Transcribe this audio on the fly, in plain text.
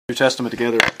New Testament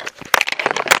together.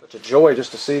 Such a joy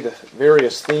just to see the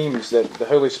various themes that the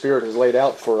Holy Spirit has laid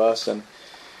out for us. And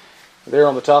there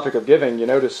on the topic of giving, you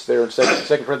notice there in 2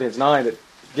 Corinthians 9 that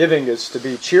giving is to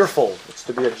be cheerful. It's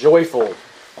to be a joyful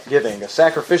giving, a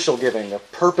sacrificial giving, a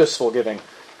purposeful giving.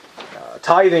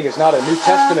 Tithing is not a New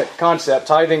Testament concept.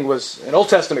 Tithing was an Old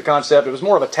Testament concept. It was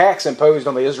more of a tax imposed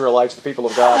on the Israelites, the people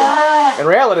of God. And in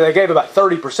reality, they gave about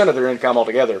 30% of their income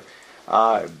altogether.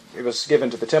 It was given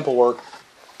to the temple work.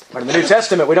 But in the New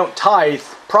Testament, we don't tithe,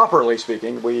 properly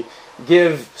speaking. We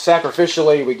give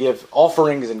sacrificially. We give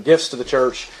offerings and gifts to the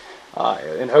church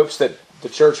in hopes that the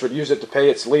church would use it to pay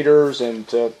its leaders and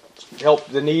to help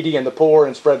the needy and the poor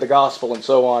and spread the gospel and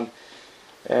so on.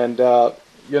 And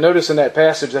you'll notice in that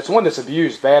passage, that's one that's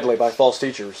abused badly by false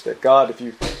teachers, that God, if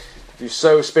you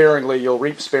sow sparingly, you'll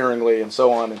reap sparingly and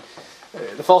so on. And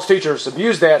the false teachers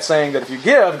abuse that, saying that if you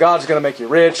give, God's going to make you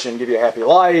rich and give you a happy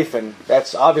life, and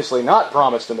that's obviously not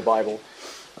promised in the Bible.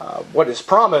 What is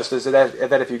promised is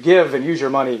that if you give and use your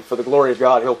money for the glory of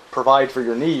God, He'll provide for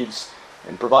your needs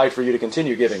and provide for you to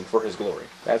continue giving for His glory.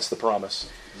 That's the promise.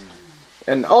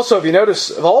 And also, if you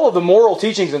notice, of all of the moral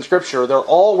teachings in Scripture, they're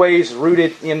always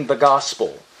rooted in the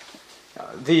gospel.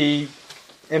 The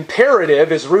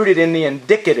imperative is rooted in the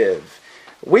indicative.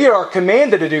 We are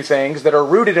commanded to do things that are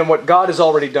rooted in what God has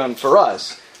already done for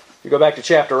us. You go back to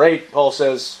chapter 8, Paul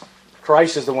says,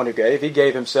 Christ is the one who gave. He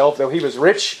gave Himself. Though He was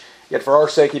rich, yet for our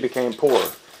sake He became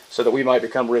poor, so that we might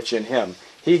become rich in Him.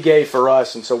 He gave for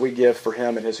us, and so we give for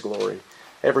Him in His glory.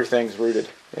 Everything's rooted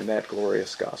in that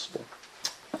glorious gospel.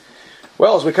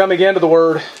 Well, as we come again to the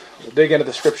Word, we'll dig into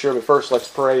the Scripture, but first let's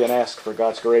pray and ask for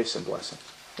God's grace and blessing.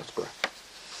 Let's pray.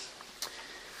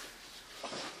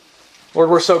 Lord,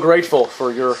 we're so grateful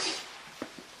for Your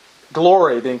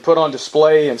glory being put on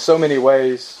display in so many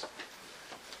ways.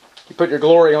 You put Your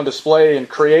glory on display in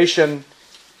creation.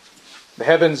 The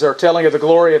heavens are telling of the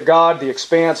glory of God. The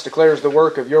expanse declares the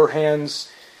work of Your hands.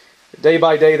 Day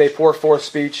by day they pour forth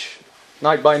speech.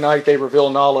 Night by night they reveal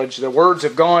knowledge. The words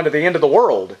have gone to the end of the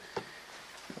world.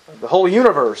 The whole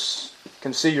universe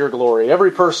can see Your glory.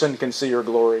 Every person can see Your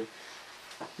glory.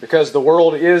 Because the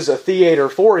world is a theater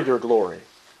for Your glory.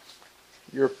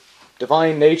 Your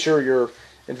divine nature, Your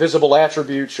invisible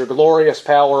attributes, Your glorious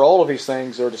power, all of these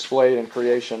things are displayed in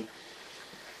creation.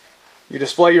 You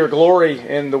display Your glory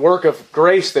in the work of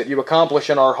grace that You accomplish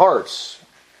in our hearts.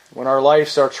 When our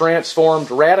lives are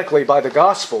transformed radically by the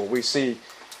gospel, we see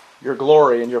Your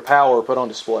glory and Your power put on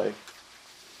display.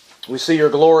 We see Your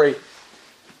glory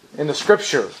in the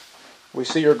Scripture. We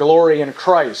see Your glory in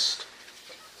Christ.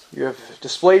 You have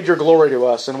displayed Your glory to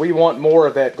us, and we want more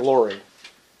of that glory.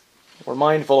 We're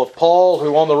mindful of Paul,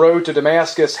 who on the road to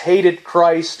Damascus hated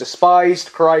Christ,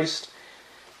 despised Christ,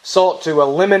 sought to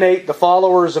eliminate the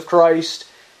followers of Christ,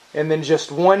 and then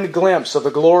just one glimpse of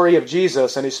the glory of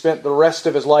Jesus, and he spent the rest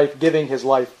of his life giving his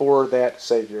life for that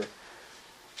Savior.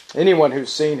 Anyone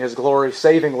who's seen His glory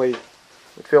savingly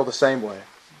would feel the same way.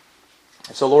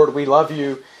 And so, Lord, we love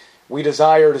You. We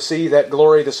desire to see that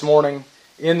glory this morning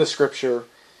in the Scripture.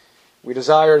 We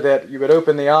desire that You would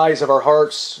open the eyes of our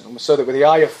hearts so that with the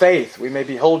eye of faith we may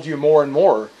behold You more and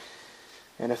more.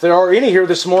 And if there are any here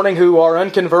this morning who are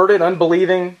unconverted,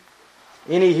 unbelieving,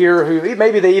 any here who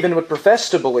maybe they even would profess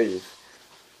to believe,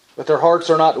 but their hearts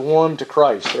are not warmed to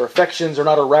Christ, their affections are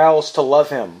not aroused to love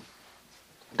Him,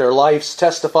 their lives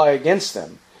testify against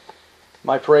them,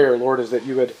 my prayer, Lord, is that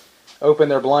You would open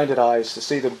their blinded eyes to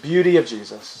see the beauty of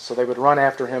Jesus so they would run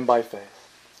after Him by faith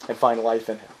and find life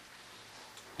in Him.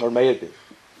 Lord, may it be.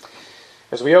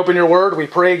 As we open Your Word, we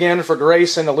pray again for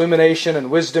grace and illumination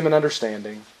and wisdom and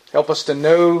understanding. Help us to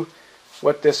know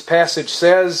what this passage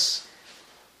says.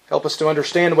 Help us to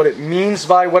understand what it means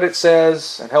by what it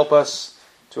says. And help us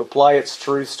to apply its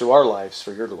truths to our lives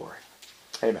for Your glory.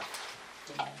 Amen.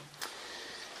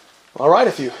 All right,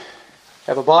 if you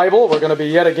have a Bible, we're going to be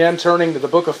yet again turning to the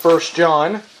book of 1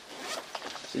 John.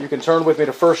 So you can turn with me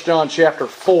to 1 John chapter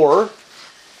 4.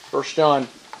 1 John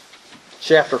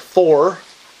chapter 4.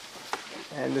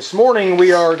 And this morning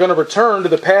we are going to return to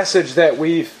the passage that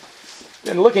we've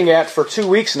been looking at for 2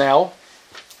 weeks now.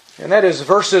 And that is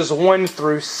verses 1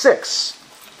 through 6.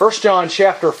 1 John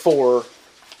chapter 4,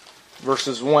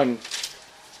 verses 1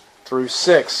 through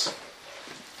 6.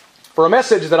 For a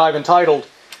message that I've entitled,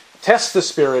 Test the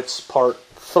Spirits, Part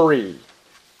 3.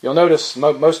 You'll notice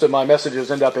most of my messages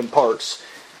end up in parts.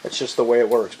 That's just the way it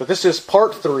works. But this is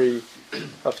Part 3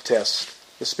 of Test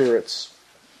the Spirits.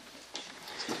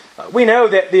 We know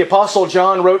that the Apostle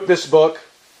John wrote this book,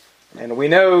 and we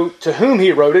know to whom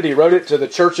he wrote it. He wrote it to the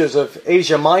churches of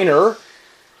Asia Minor.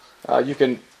 You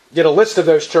can get a list of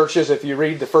those churches if you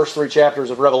read the first 3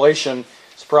 chapters of Revelation.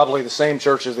 It's probably the same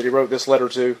churches that he wrote this letter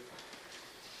to.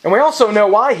 And we also know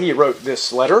why he wrote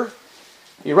this letter.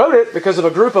 He wrote it because of a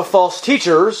group of false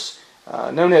teachers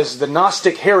known as the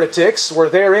Gnostic heretics were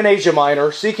there in Asia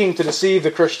Minor seeking to deceive the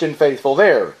Christian faithful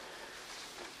there.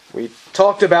 We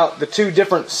talked about the two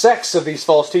different sects of these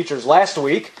false teachers last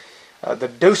week, the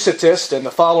Docetists and the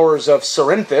followers of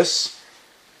Cerinthus.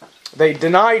 They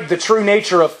denied the true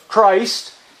nature of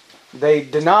Christ. They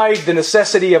denied the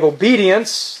necessity of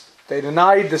obedience. They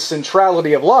denied the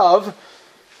centrality of love.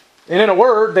 And in a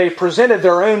word, they presented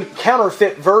their own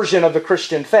counterfeit version of the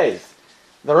Christian faith,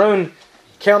 their own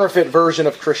counterfeit version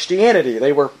of Christianity.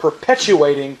 They were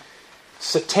perpetuating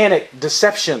satanic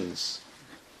deceptions.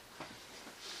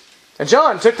 And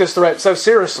John took this threat so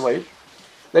seriously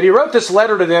that he wrote this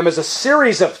letter to them as a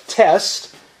series of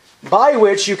tests by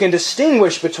which you can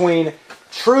distinguish between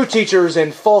true teachers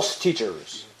and false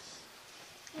teachers.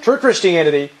 True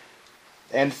Christianity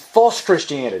and false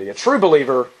Christianity. A true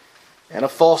believer and a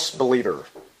false believer.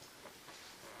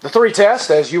 The three tests,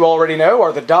 as you already know,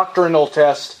 are the doctrinal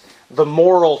test, the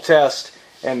moral test,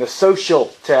 and the social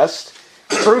test.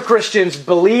 True Christians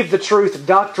believe the truth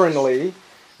doctrinally,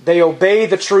 they obey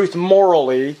the truth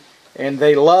morally, and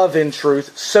they love in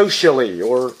truth socially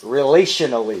or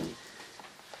relationally.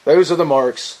 Those are the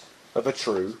marks of a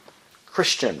true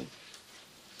Christian.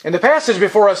 And the passage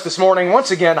before us this morning once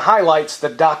again highlights the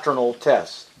doctrinal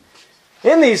test.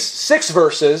 In these 6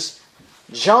 verses,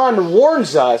 John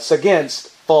warns us against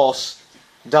false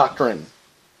doctrine.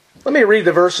 Let me read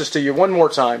the verses to you one more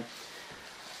time.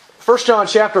 1 John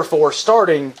chapter 4,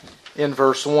 starting in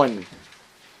verse 1.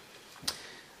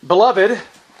 Beloved,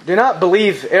 do not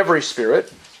believe every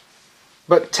spirit,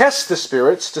 but test the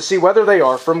spirits to see whether they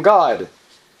are from God,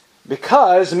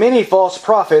 because many false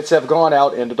prophets have gone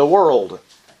out into the world.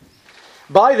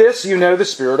 By this you know the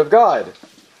Spirit of God.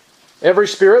 Every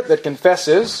spirit that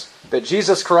confesses that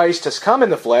Jesus Christ has come in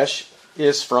the flesh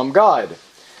is from God.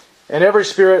 And every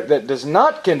spirit that does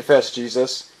not confess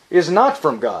Jesus is not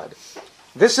from God.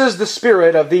 This is the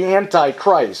spirit of the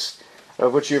Antichrist,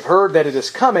 of which you've heard that it is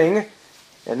coming,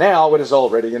 and now it is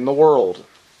already in the world.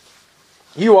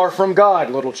 You are from God,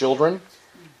 little children,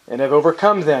 and have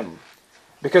overcome them,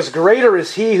 because greater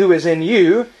is He who is in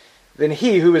you than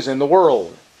he who is in the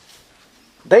world.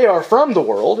 They are from the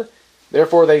world,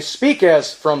 therefore they speak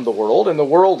as from the world, and the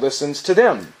world listens to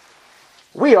them.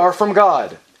 We are from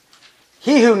God.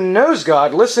 He who knows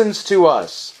God listens to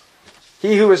us.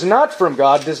 He who is not from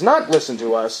God does not listen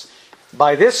to us.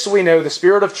 By this we know the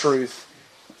spirit of truth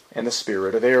and the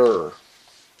spirit of error.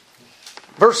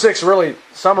 Verse 6 really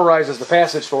summarizes the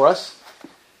passage for us.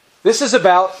 This is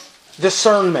about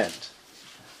discernment.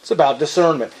 It's about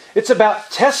discernment. It's about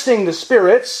testing the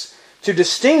spirits to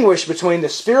distinguish between the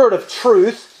spirit of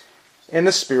truth and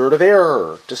the spirit of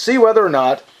error, to see whether or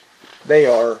not they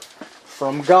are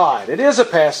from God. It is a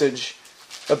passage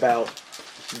about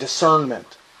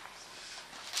discernment.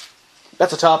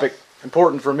 That's a topic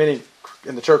important for many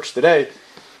in the church today,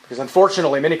 because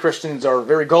unfortunately many Christians are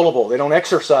very gullible. They don't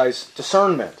exercise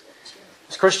discernment.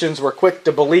 As Christians, we're quick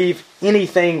to believe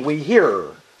anything we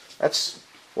hear. That's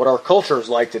what our culture is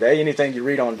like today. Anything you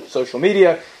read on social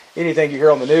media, anything you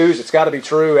hear on the news, it's got to be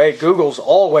true. Hey, Google's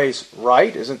always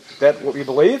right. Isn't that what we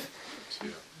believe?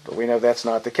 But we know that's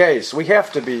not the case. We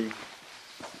have to be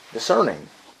discerning.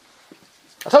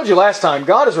 I told you last time,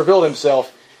 God has revealed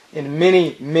Himself in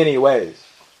many, many ways.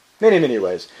 Many, many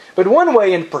ways. But one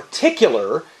way in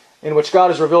particular in which God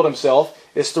has revealed Himself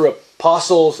is through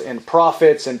apostles and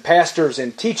prophets and pastors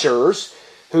and teachers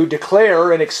who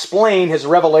declare and explain His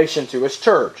revelation to His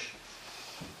church.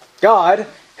 God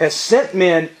has sent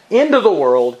men into the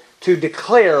world to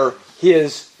declare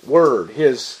His word,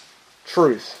 His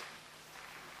truth.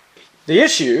 The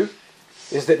issue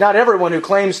is that not everyone who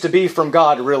claims to be from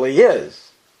God really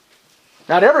is.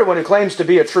 Not everyone who claims to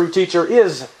be a true teacher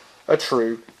is a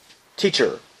true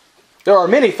teacher. There are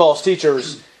many false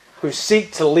teachers who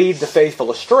seek to lead the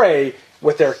faithful astray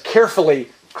with their carefully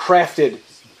crafted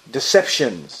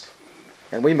deceptions.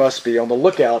 And we must be on the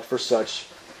lookout for such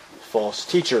false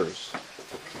teachers.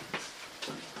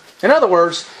 In other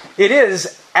words, it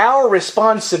is our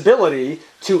responsibility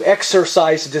to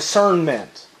exercise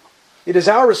discernment. It is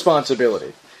our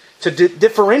responsibility to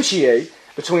differentiate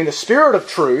between the spirit of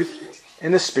truth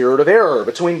and the spirit of error,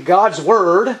 between God's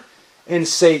word and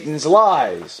Satan's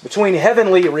lies, between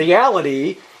heavenly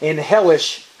reality and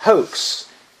hellish hoax.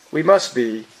 We must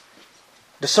be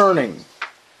discerning.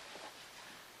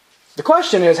 The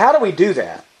question is, how do we do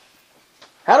that?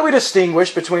 How do we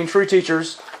distinguish between true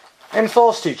teachers and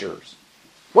false teachers?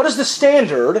 What is the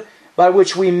standard by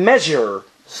which we measure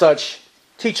such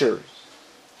teachers?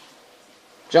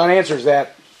 John answers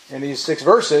that in these 6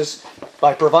 verses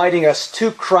by providing us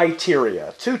 2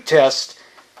 criteria, 2 tests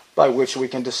by which we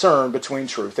can discern between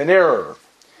truth and error.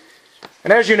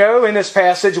 And as you know, in this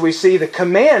passage we see the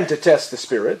command to test the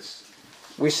spirits,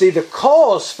 we see the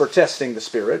cause for testing the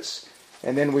spirits,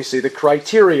 and then we see the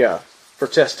criteria for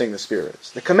testing the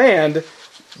spirits. The command,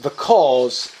 the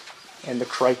cause, and the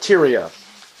criteria.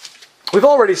 We've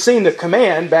already seen the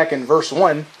command back in verse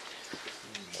 1.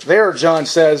 There John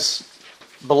says,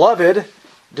 "Beloved,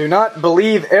 do not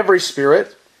believe every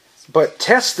spirit, but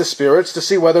test the spirits to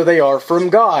see whether they are from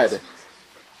God."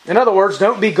 In other words,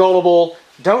 don't be gullible,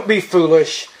 don't be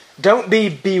foolish, don't be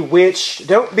bewitched,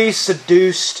 don't be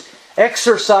seduced.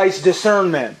 Exercise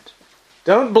discernment.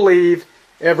 Don't believe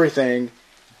everything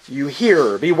you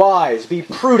hear. Be wise, be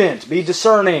prudent, be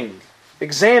discerning.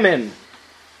 Examine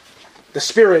the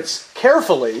spirits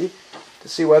carefully to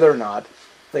see whether or not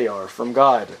they are from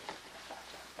God.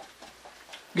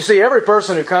 You see, every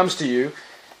person who comes to you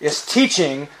is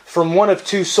teaching from one of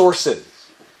 2 sources.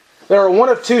 There are one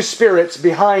of 2 spirits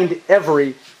behind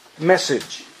every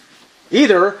message.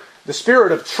 Either the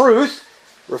spirit of truth,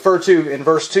 referred to in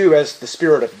verse 2 as the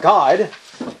Spirit of God,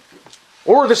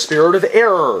 or the spirit of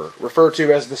error, referred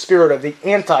to as the spirit of the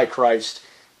Antichrist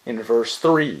in verse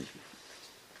 3.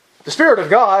 The Spirit of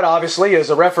God, obviously, is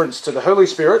a reference to the Holy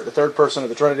Spirit, the 3rd person of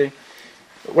the Trinity,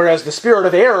 whereas the spirit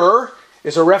of error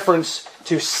is a reference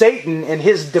to Satan and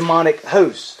his demonic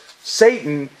host.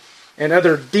 Satan and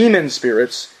other demon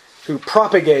spirits who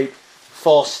propagate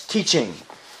false teaching,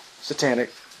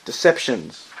 satanic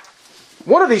deceptions.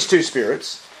 One of these 2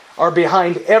 spirits are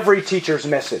behind every teacher's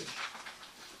message.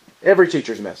 Every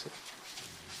teacher's message.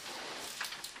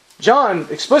 John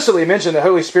explicitly mentioned the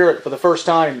Holy Spirit for the first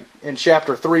time in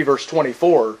chapter 3, verse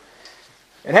 24.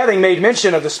 And having made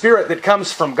mention of the Spirit that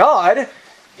comes from God,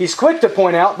 he's quick to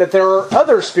point out that there are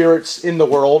other spirits in the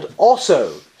world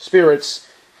also. Spirits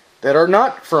that are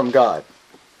not from God.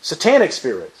 Satanic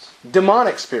spirits,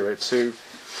 demonic spirits who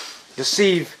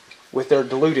deceive with their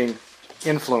deluding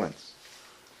influence.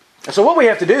 And so what we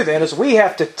have to do then is we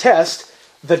have to test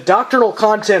the doctrinal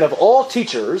content of all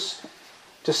teachers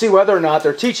to see whether or not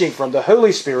they're teaching from the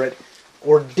Holy Spirit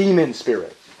or demon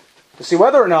spirit. To see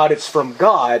whether or not it's from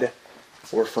God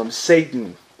or from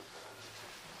Satan.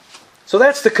 So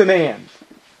that's the command.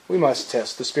 We must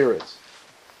test the spirits.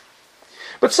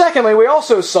 But secondly, we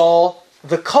also saw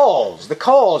the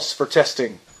cause for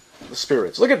testing the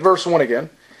spirits. Look at verse 1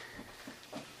 again.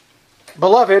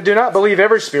 "Beloved, do not believe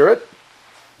every spirit,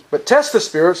 but test the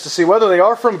spirits to see whether they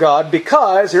are from God,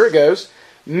 because," here it goes,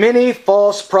 "many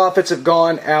false prophets have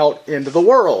gone out into the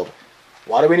world."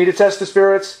 Why do we need to test the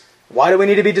spirits? Why do we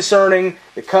need to be discerning?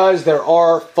 Because there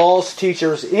are false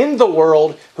teachers in the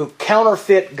world who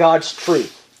counterfeit God's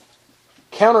truth.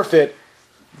 Counterfeit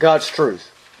God's truth.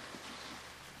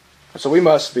 So we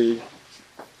must be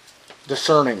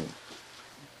discerning.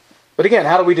 But again,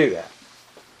 how do we do that?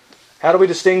 How do we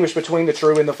distinguish between the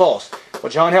true and the false?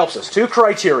 Well, John helps us. 2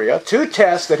 criteria, 2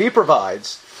 tests that he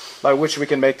provides by which we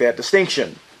can make that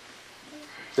distinction.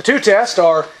 The 2 tests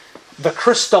are the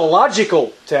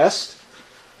Christological test,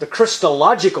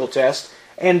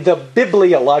 and the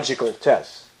bibliological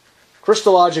test.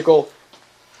 Christological,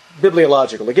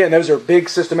 bibliological. Again, those are big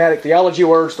systematic theology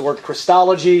words. The word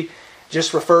Christology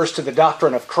just refers to the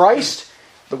doctrine of Christ.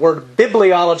 The word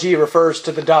bibliology refers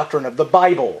to the doctrine of the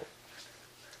Bible.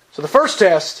 So the first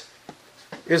test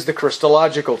is the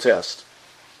Christological test.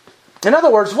 In other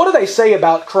words, what do they say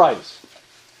about Christ?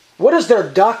 What is their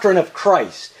doctrine of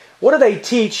Christ? What do they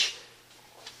teach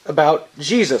about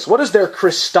Jesus? What is their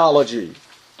Christology?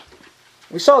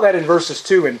 We saw that in verses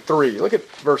 2 and 3. Look at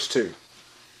verse 2.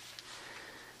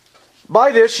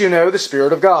 "By this you know the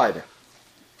Spirit of God.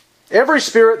 Every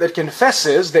spirit that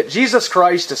confesses that Jesus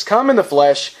Christ has come in the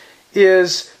flesh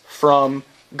is from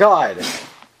God."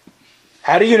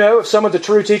 How do you know if someone's a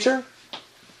true teacher?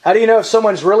 How do you know if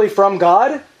someone's really from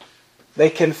God? They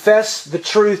confess the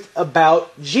truth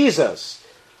about Jesus.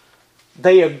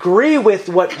 They agree with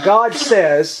what God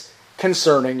says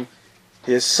concerning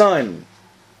His Son.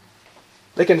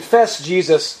 They confess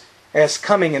Jesus as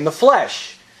coming in the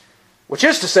flesh, which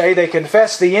is to say they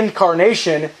confess the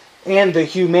incarnation and the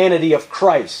humanity of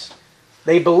Christ.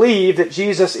 They believe that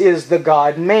Jesus is the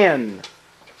God-man.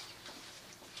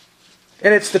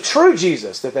 And it's the true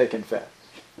Jesus that they confess.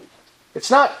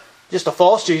 It's not just a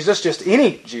false Jesus, just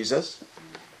any Jesus.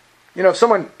 You know, if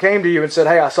someone came to you and said,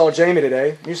 "Hey, I saw Jamie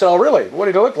today," and you said, "Oh, really? What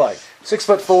did he look like?"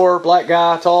 6'4", black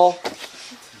guy, tall.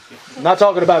 I'm not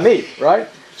talking about me, right?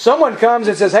 Someone comes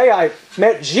and says, "Hey, I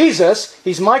met Jesus.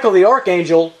 He's Michael the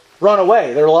Archangel." Run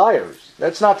away. They're liars.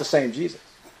 That's not the same Jesus.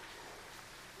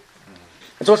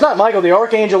 And so it's not Michael the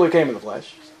archangel who came in the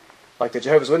flesh, like the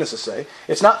Jehovah's Witnesses say.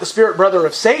 It's not the spirit brother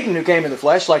of Satan who came in the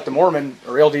flesh, like the Mormon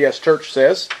or LDS Church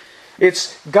says.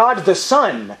 It's God the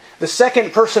Son, the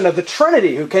second person of the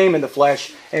Trinity, who came in the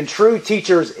flesh, and true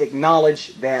teachers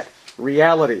acknowledge that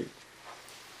reality.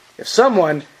 If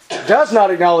someone does not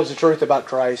acknowledge the truth about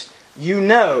Christ, you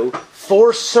know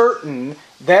for certain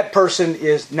that person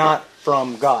is not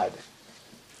from God.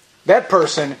 That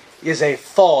person is a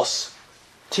false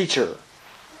teacher.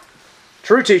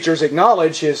 True teachers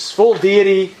acknowledge His full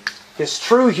deity, His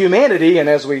true humanity, and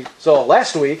as we saw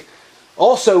last week,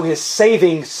 also His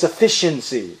saving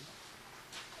sufficiency.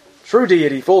 True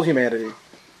deity, full humanity,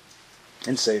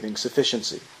 and saving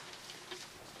sufficiency.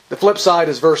 The flip side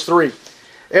is verse 3.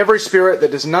 Every spirit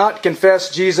that does not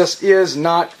confess Jesus is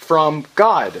not from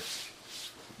God.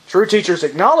 True teachers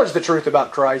acknowledge the truth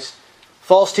about Christ.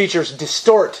 False teachers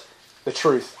distort the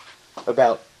truth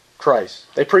about Christ.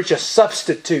 They preach a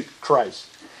substitute Christ,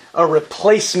 a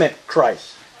replacement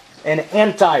Christ, an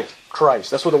anti-Christ.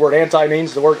 That's what the word anti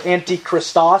means. The word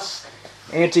antichristos.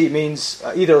 Anti means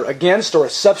either against or a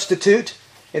substitute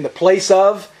in the place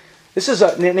of. This is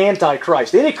an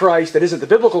anti-Christ. Any Christ that isn't the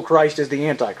biblical Christ is the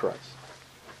antichrist.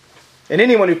 And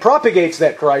anyone who propagates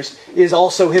that Christ is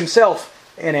also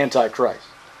himself an antichrist.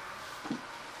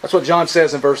 That's what John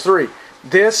says in verse 3.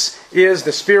 This is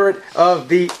the spirit of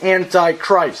the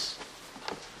Antichrist.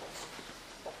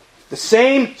 The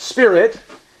same spirit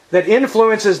that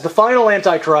influences the final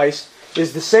Antichrist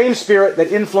is the same spirit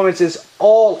that influences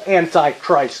all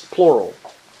Antichrists, plural.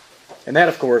 And that,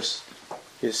 of course,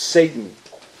 is Satan.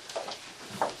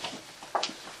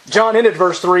 John ended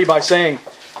verse 3 by saying,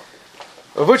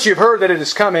 of which you've heard that it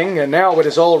is coming, and now it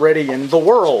is already in the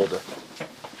world.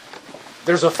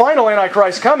 There's a final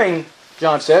Antichrist coming,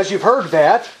 John says. You've heard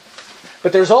that.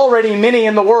 But there's already many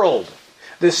in the world.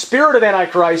 The spirit of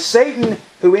Antichrist, Satan,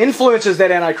 who influences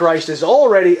that Antichrist, is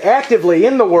already actively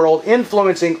in the world,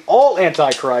 influencing all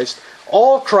Antichrist,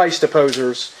 all Christ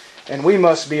opposers, and we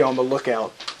must be on the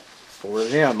lookout for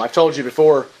them. I've told you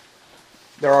before,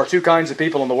 there are two kinds of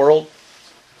people in the world.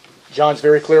 John's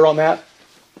very clear on that.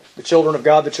 The children of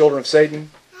God, the children of Satan.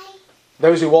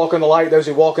 Those who walk in the light, those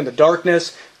who walk in the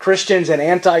darkness. Christians and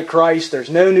Antichrist. There's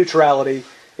no neutrality.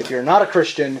 If you're not a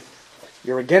Christian,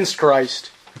 you're against Christ,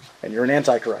 and you're an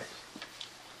Antichrist.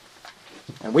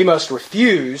 And we must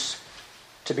refuse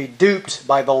to be duped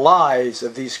by the lies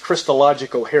of these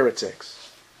Christological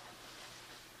heretics.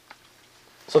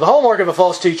 So the hallmark of a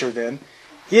false teacher, then,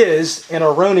 is an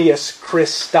erroneous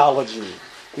Christology.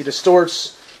 He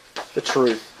distorts the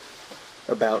truth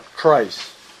about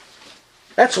Christ.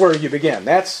 That's where you begin.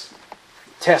 That's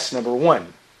test number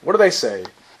 1. What do they say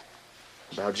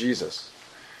about Jesus?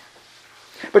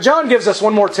 But John gives us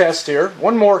one more test here,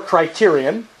 one more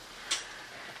criterion.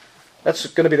 That's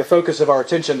going to be the focus of our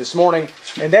attention this morning,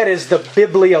 and that is the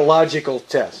bibliological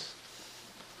test.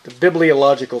 The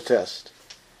bibliological test.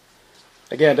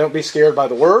 Again, don't be scared by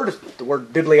the word. The word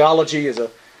bibliology is a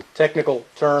technical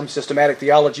term, systematic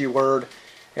theology word.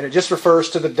 And it just refers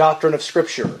to the doctrine of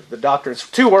Scripture. The doctrine, it's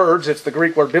two words. It's the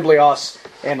Greek word biblios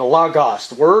and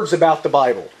logos, words about the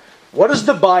Bible. What does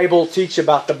the Bible teach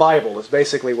about the Bible is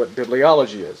basically what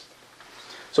bibliology is.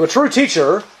 So a true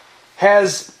teacher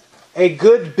has a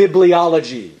good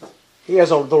bibliology. He has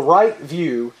the right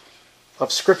view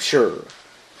of Scripture.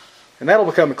 And that'll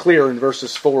become clear in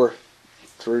verses 4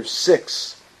 through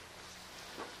 6.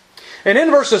 And in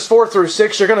verses 4 through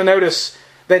 6, you're going to notice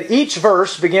that each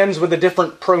verse begins with a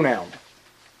different pronoun.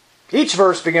 Each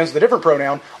verse begins with a different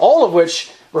pronoun, all of which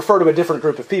refer to a different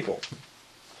group of people.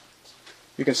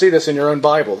 You can see this in your own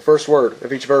Bible, the first word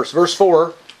of each verse. Verse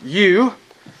 4, you.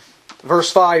 Verse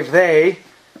 5, they.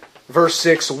 Verse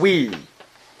 6, we.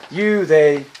 You,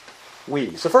 they,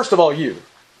 we. So first of all, you.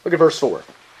 Look at verse 4.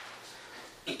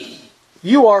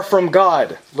 You are from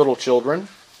God, little children,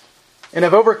 and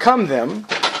have overcome them,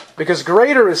 because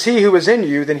greater is He who is in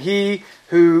you than he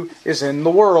who is in the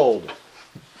world.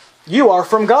 You are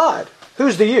from God.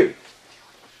 Who's the you?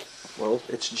 Well,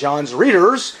 it's John's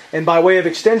readers, and by way of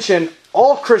extension,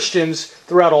 all Christians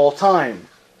throughout all time.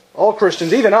 All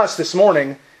Christians, even us this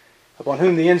morning, upon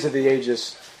whom the ends of the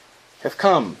ages have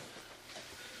come.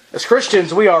 As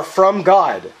Christians, we are from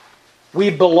God. We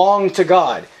belong to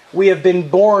God. We have been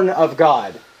born of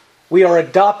God. We are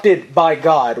adopted by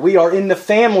God. We are in the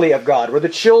family of God. We're the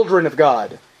children of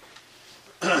God.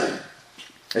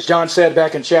 As John said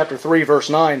back in chapter 3, verse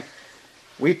 9,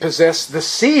 we possess the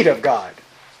seed of God,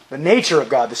 the nature of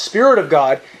God, the Spirit of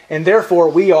God, and therefore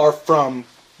we are from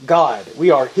God. We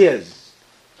are His.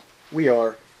 We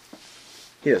are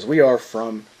His. We are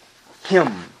from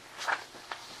Him.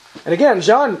 And again,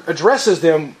 John addresses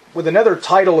them with another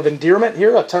title of endearment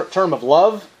here, a term of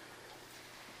love.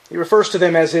 He refers to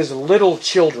them as his little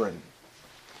children.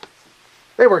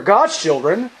 They were God's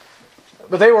children,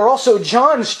 but they were also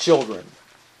John's children.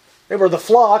 They were the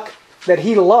flock that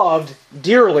he loved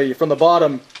dearly from the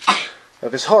bottom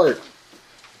of his heart.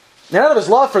 And out of his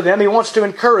love for them, he wants to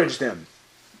encourage them.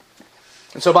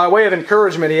 And so by way of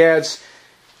encouragement, he adds,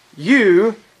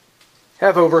 you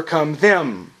have overcome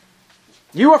them.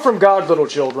 You are from God, little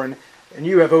children, and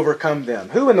you have overcome them.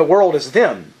 Who in the world is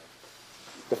them?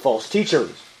 The false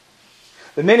teachers.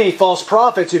 The many false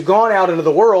prophets who've gone out into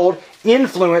the world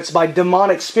influenced by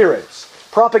demonic spirits,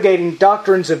 propagating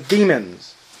doctrines of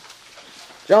demons.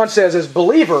 John says, as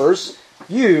believers,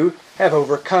 you have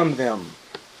overcome them.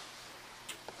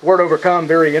 The word overcome,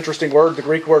 very interesting word. The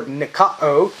Greek word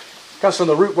nikao comes from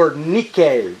the root word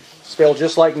Nike, spelled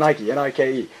just like Nike,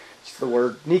 N-I-K-E. It's the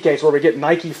word Nike, is where we get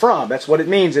Nike from. That's what it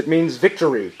means. It means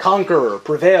victory, conquer,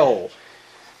 prevail.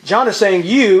 John is saying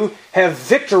you have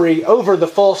victory over the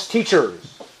false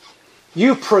teachers.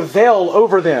 You prevail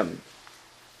over them.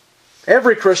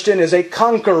 Every Christian is a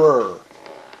conqueror.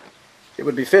 It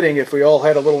would be fitting if we all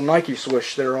had a little Nike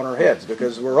swoosh there on our heads,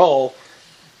 because we're all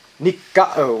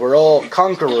Nikao, we're all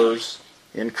conquerors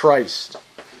in Christ.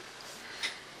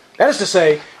 That is to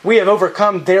say, we have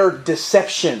overcome their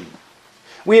deception.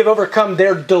 We have overcome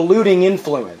their deluding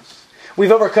influence.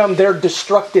 We've overcome their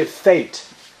destructive fate.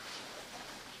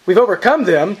 We've overcome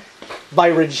them by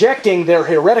rejecting their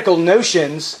heretical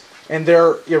notions and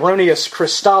their erroneous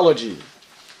Christology.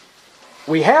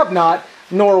 We have not,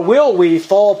 nor will we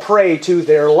fall prey to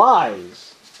their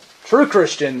lies. True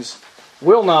Christians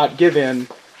will not give in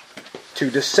to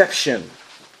deception.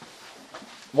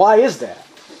 Why is that?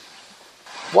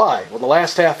 Why? Well, the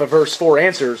last half of verse 4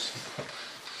 answers,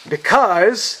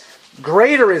 because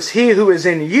greater is he who is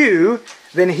in you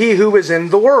than he who is in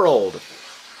the world.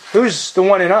 Who's the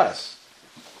one in us?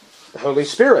 The Holy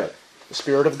Spirit, the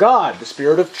Spirit of God, the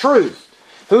Spirit of truth.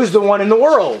 Who's the one in the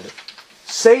world?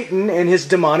 Satan and his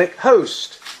demonic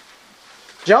host.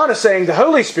 John is saying the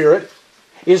Holy Spirit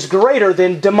is greater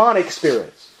than demonic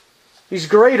spirits. He's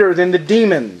greater than the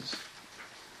demons.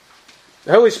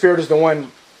 The Holy Spirit is the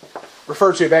one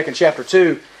referred to back in chapter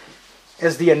 2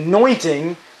 as the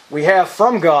anointing we have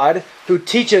from God who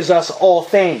teaches us all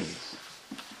things.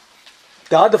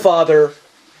 God the Father,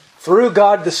 through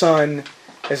God the Son,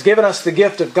 has given us the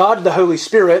gift of God the Holy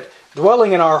Spirit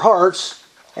dwelling in our hearts,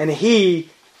 and He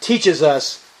teaches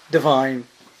us divine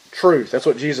truth. That's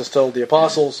what Jesus told the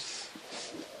apostles.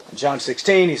 In John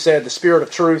 16, He said, the Spirit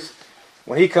of truth,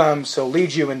 when He comes, He'll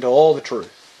lead you into all the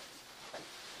truth.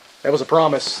 That was a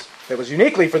promise that was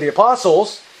uniquely for the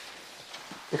apostles,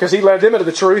 because He led them into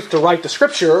the truth to write the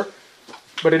Scripture,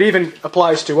 but it even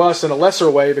applies to us in a lesser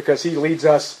way, because He leads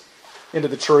us into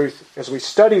the truth as we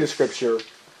study the Scripture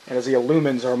and as He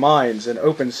illumines our minds and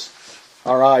opens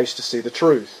our eyes to see the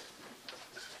truth.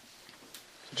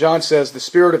 John says the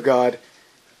Spirit of God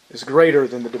is greater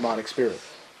than the demonic spirit.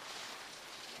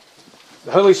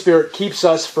 The Holy Spirit keeps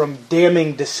us from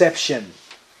damning deception.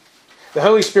 The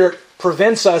Holy Spirit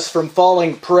prevents us from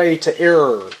falling prey to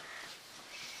error.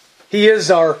 He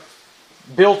is our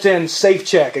built-in safe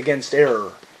check against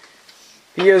error.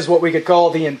 He is what we could call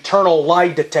the internal lie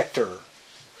detector.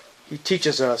 He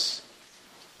teaches us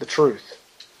the truth.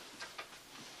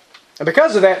 And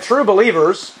because of that, true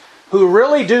believers who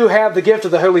really do have the gift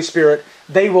of the Holy Spirit,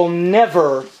 they will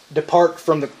never depart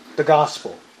from the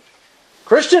gospel.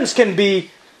 Christians can be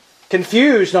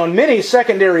confused on many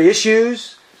secondary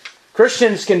issues.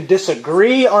 Christians can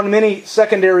disagree on many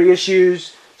secondary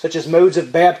issues, such as modes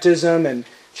of baptism and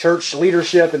church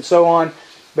leadership and so on.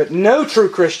 But no true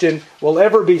Christian will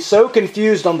ever be so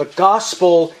confused on the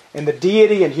gospel and the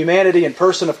deity and humanity and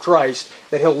person of Christ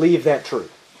that he'll leave that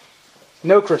truth.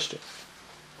 No Christian.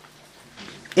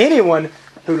 Anyone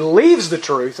who leaves the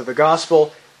truth of the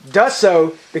gospel does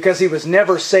so because he was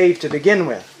never saved to begin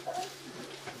with.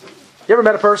 You ever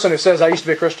met a person who says, I used to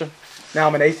be a Christian, now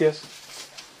I'm an atheist?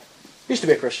 Used to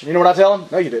be a Christian. You know what I tell them?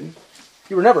 No, you didn't.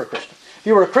 You were never a Christian. If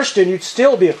you were a Christian, you'd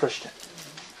still be a Christian.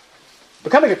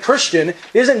 Becoming a Christian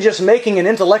isn't just making an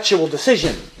intellectual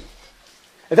decision.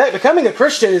 In fact, becoming a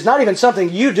Christian is not even something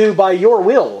you do by your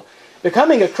will.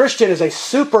 Becoming a Christian is a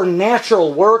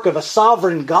supernatural work of a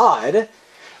sovereign God,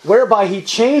 whereby He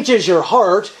changes your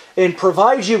heart and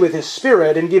provides you with His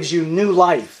Spirit and gives you new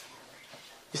life.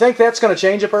 You think that's going to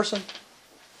change a person?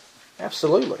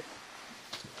 Absolutely.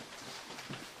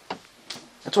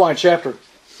 That's why in chapter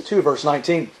 2, verse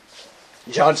 19,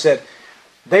 John said,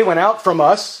 they went out from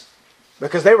us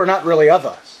because they were not really of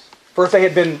us. For if they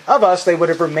had been of us, they would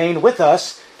have remained with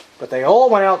us. But they all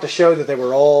went out to show that they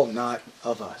were all not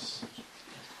of us.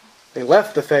 They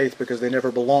left the faith because they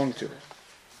never belonged to it.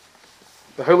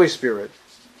 The Holy Spirit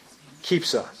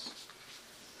keeps us.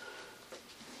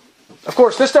 Of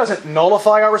course, this doesn't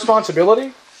nullify our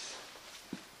responsibility.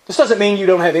 This doesn't mean you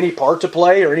don't have any part to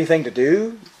play or anything to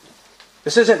do.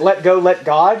 This isn't let go, let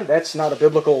God. That's not a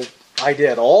biblical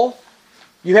idea at all.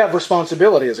 You have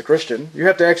responsibility as a Christian. You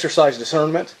have to exercise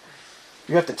discernment.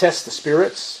 You have to test the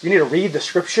spirits. You need to read the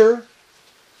Scripture.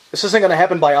 This isn't going to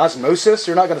happen by osmosis.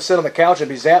 You're not going to sit on the couch and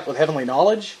be zapped with heavenly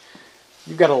knowledge.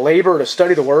 You've got to labor to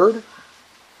study the Word.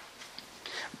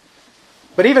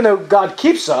 But even though God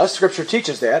keeps us, Scripture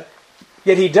teaches that,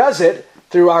 yet He does it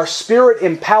through our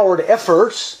Spirit-empowered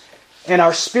efforts and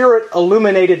our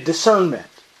Spirit-illuminated discernment.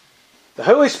 The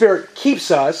Holy Spirit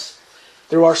keeps us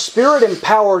through our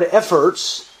Spirit-empowered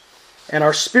efforts and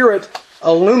our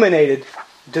Spirit-illuminated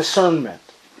discernment.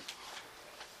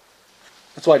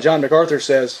 That's why John MacArthur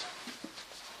says,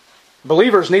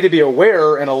 believers need to be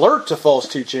aware and alert to false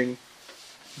teaching,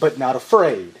 but not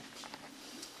afraid.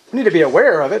 We need to be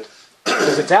aware of it,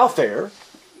 because it's out there,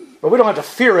 but we don't have to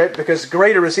fear it, because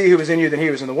greater is He who is in you than he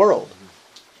who is in the world.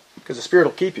 Because the Spirit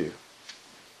will keep you.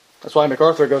 That's why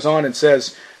MacArthur goes on and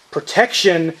says,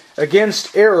 protection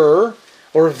against error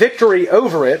or victory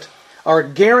over it are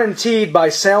guaranteed by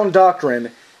sound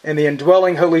doctrine and the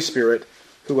indwelling Holy Spirit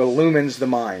who illumines the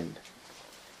mind.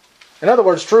 In other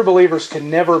words, true believers can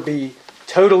never be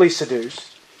totally seduced,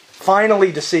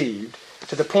 finally deceived,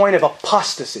 to the point of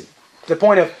apostasy, to the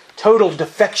point of total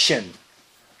defection.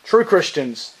 True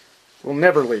Christians will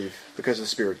never leave because the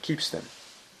Spirit keeps them.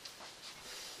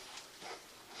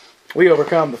 We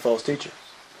overcome the false teachers.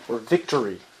 We're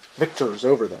victors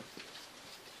over them.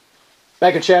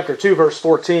 Back in chapter 2, verse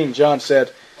 14, John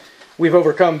said, we've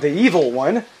overcome the evil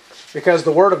one because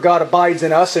the Word of God abides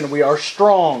in us and we are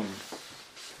strong.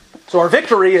 So our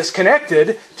victory is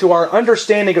connected to our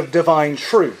understanding of divine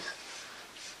truth.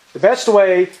 The best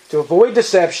way to avoid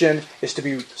deception is to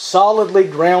be solidly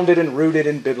grounded and rooted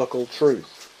in biblical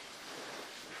truth.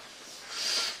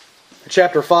 In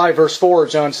chapter 5, verse 4,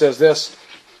 John says this,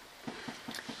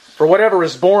 for whatever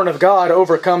is born of God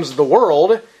overcomes the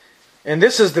world, and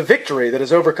this is the victory that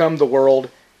has overcome the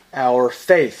world, our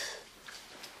faith.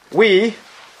 We,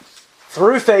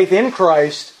 through faith in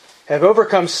Christ, have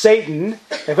overcome Satan,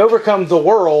 have overcome the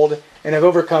world, and have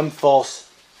overcome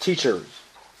false teachers.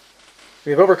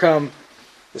 We have overcome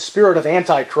the spirit of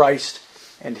Antichrist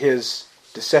and his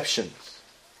deceptions.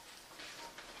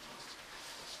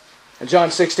 In John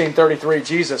 16:33,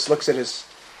 Jesus looks at his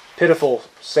pitiful,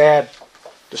 sad,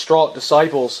 distraught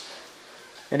disciples,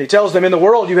 and He tells them, in the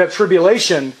world you have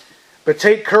tribulation, but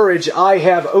take courage, I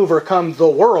have overcome the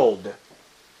world.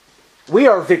 We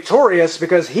are victorious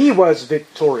because He was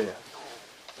victorious.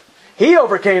 He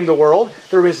overcame the world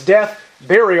through His death,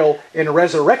 burial, and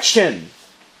resurrection.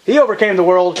 He overcame the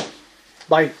world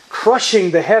by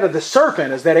crushing the head of the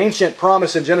serpent, as that ancient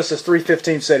promise in Genesis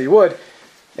 3:15 said He would.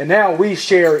 And now we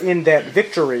share in that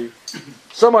victory.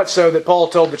 So much so that Paul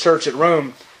told the church at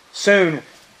Rome, soon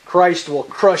Christ will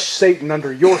crush Satan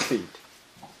under your feet.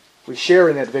 We share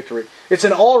in that victory. It's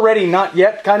an already not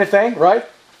yet kind of thing, right?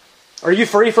 Are you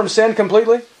free from sin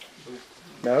completely?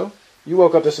 No. You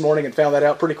woke up this morning and found that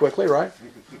out pretty quickly, right?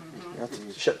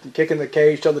 Kicking the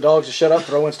cage, telling the dogs to shut up,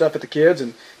 throwing stuff at the kids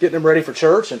and getting them ready for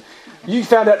church. And you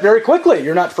found out very quickly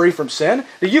you're not free from sin.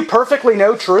 Do you perfectly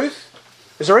know truth?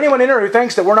 Is there anyone in here who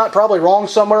thinks that we're not probably wrong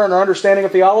somewhere in our understanding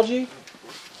of theology?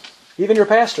 Even your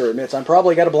pastor admits, I'm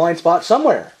probably got a blind spot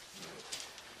somewhere.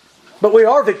 But we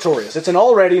are victorious. It's an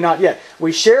already, not yet.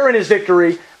 We share in His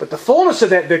victory, but the fullness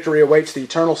of that victory awaits the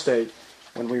eternal state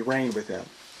when we reign with Him.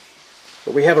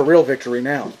 But we have a real victory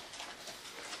now.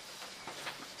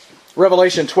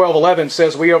 Revelation 12:11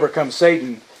 says we overcome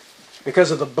Satan because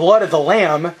of the blood of the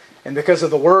Lamb and because of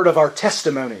the word of our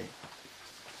testimony.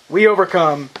 We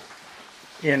overcome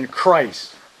in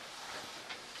Christ.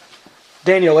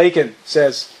 Daniel Aiken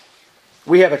says,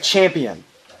 we have a champion,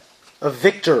 a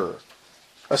victor,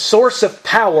 a source of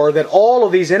power that all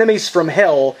of these enemies from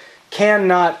hell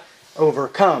cannot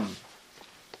overcome.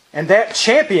 And that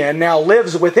champion now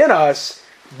lives within us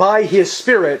by His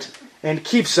Spirit and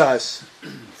keeps us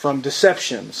from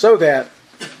deception so that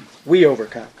we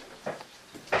overcome.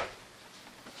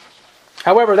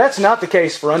 However, that's not the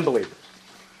case for unbelievers.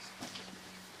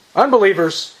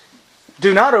 Unbelievers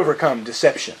do not overcome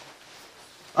deception.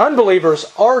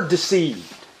 Unbelievers are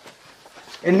deceived.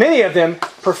 And many of them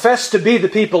profess to be the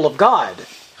people of God.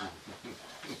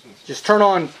 Just turn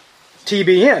on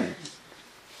TBN.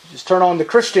 Just turn on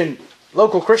the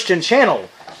local Christian channel.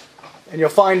 And you'll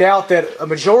find out that a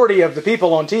majority of the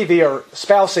people on TV are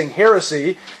espousing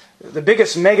heresy. The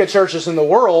biggest mega churches in the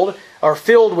world are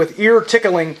filled with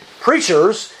ear-tickling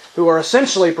preachers who are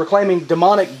essentially proclaiming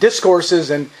demonic discourses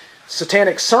and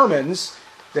satanic sermons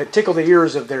that tickle the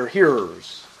ears of their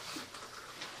hearers.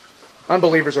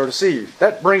 Unbelievers are deceived.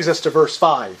 That brings us to verse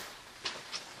 5.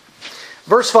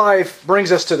 Verse 5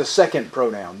 brings us to the second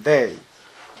pronoun, they.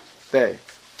 They.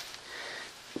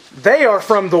 They are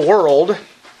from the world,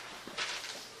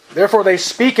 therefore they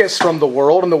speak as from the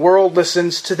world, and the world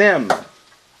listens to them.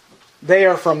 They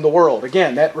are from the world.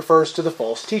 Again, that refers to the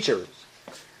false teachers.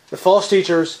 The false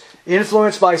teachers,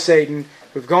 influenced by Satan,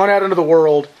 who've gone out into the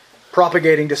world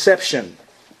propagating deception.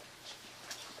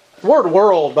 The word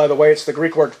world, by the way, it's the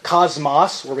Greek word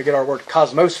cosmos, where we get our word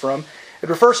cosmos from. It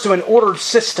refers to an ordered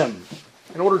system.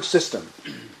 An ordered system.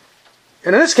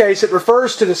 And in this case, it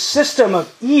refers to the system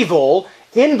of evil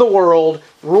in the world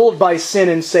ruled by sin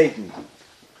and Satan.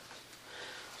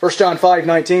 1 John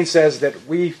 5:19 says that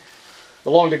we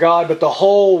belong to God, but the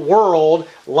whole world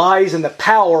lies in the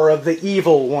power of the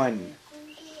evil one.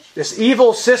 This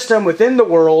evil system within the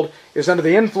world is under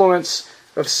the influence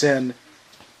of sin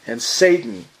and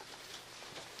Satan.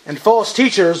 And false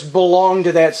teachers belong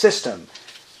to that system.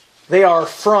 They are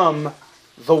from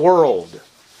the world.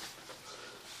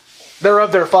 They're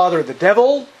of their father the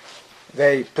devil.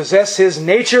 They possess his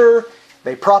nature.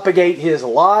 They propagate his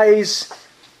lies.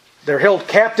 They're held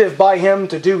captive by him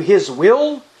to do his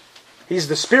will. He's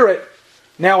the Spirit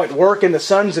now at work in the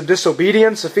sons of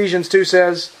disobedience, Ephesians 2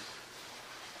 says.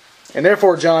 And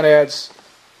therefore, John adds,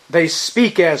 they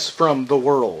speak as from the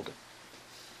world.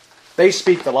 They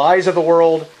speak the lies of the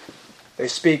world. They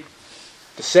speak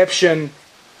deception.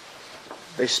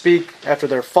 They speak after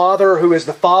their father, who is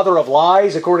the father of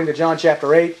lies, according to John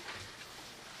chapter 8.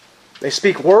 They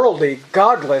speak worldly,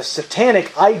 godless,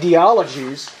 satanic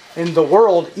ideologies, and the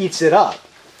world eats it up.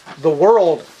 The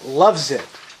world loves it.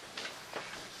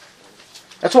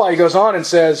 That's why he goes on and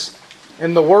says,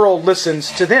 and the world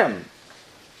listens to them.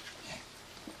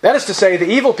 That is to say, the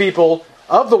evil people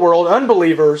of the world,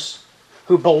 unbelievers,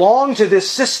 who belong to this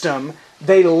system,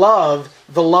 they love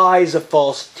the lies of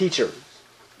false teachers.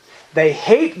 They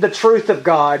hate the truth of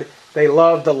God. They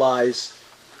love the lies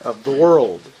of the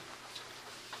world.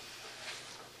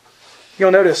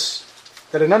 You'll notice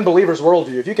that an unbeliever's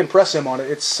worldview, if you can press him on it,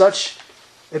 it's such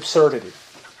absurdity.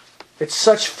 It's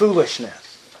such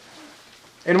foolishness.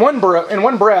 In one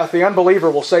breath, the unbeliever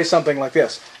will say something like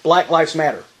this, Black Lives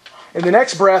Matter. In the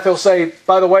next breath, he'll say,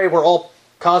 by the way, we're all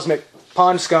cosmic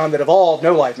pond scum that evolved,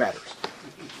 no life matters.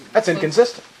 That's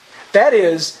inconsistent. That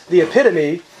is the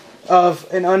epitome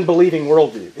of an unbelieving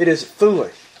worldview. It is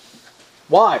foolish.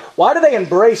 Why? Why do they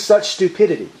embrace such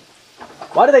stupidity?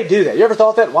 Why do they do that? You ever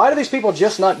thought that? Why do these people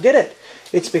just not get it?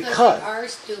 It's because they are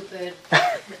stupid.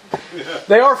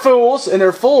 They are fools, and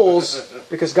they're fools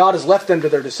because God has left them to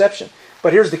their deception.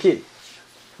 But here's the key.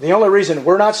 The only reason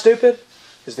we're not stupid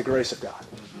is the grace of God.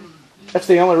 That's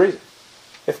the only reason.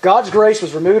 If God's grace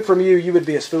was removed from you, you would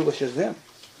be as foolish as them.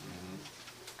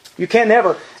 You can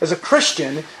never, as a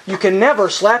Christian, you can never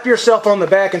slap yourself on the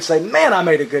back and say, man, I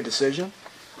made a good decision.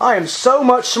 I am so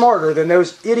much smarter than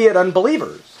those idiot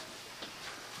unbelievers.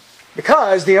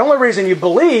 Because the only reason you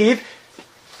believe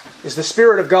is the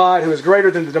Spirit of God, who is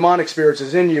greater than the demonic spirits,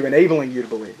 is in you, enabling you to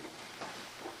believe.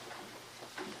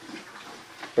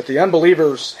 But the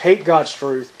unbelievers hate God's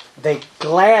truth. They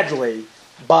gladly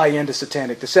buy into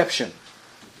satanic deception.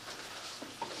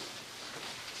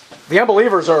 The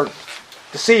unbelievers are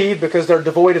deceived because they're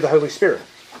devoid of the Holy Spirit.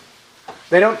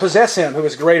 They don't possess Him who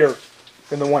is greater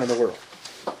than the one in the world.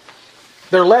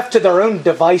 They're left to their own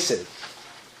devices,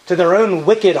 to their own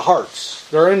wicked hearts,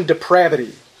 their own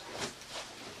depravity.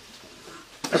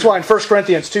 That's why in 1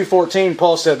 Corinthians 2:14,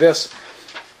 Paul said this,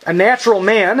 a natural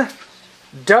man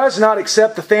does not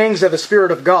accept the things of the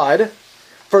Spirit of God,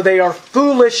 for they are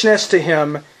foolishness to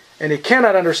him, and he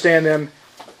cannot understand them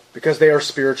because they are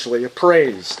spiritually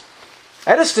appraised.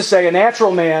 That is to say, a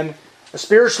natural man, a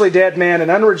spiritually dead man, an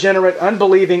unregenerate,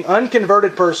 unbelieving,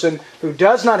 unconverted person who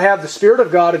does not have the Spirit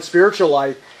of God in spiritual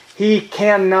life, he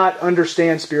cannot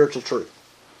understand spiritual truth.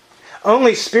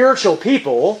 Only spiritual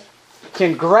people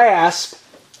can grasp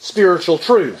spiritual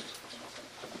truth.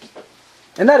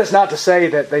 And that is not to say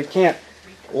that they can't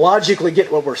logically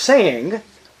get what we're saying.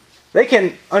 They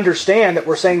can understand that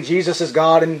we're saying Jesus is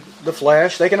God in the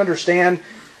flesh. They can understand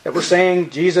that we're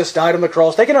saying Jesus died on the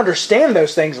cross. They can understand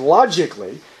those things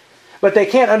logically, but they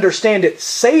can't understand it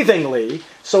savingly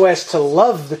so as to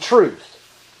love the truth.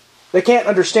 They can't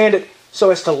understand it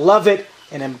so as to love it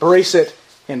and embrace it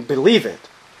and believe it.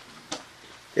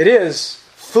 It is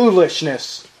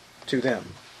foolishness to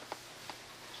them.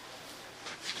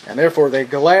 And therefore they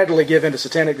gladly give in to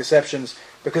satanic deceptions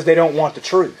because they don't want the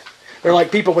truth. They're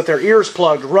like people with their ears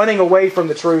plugged, running away from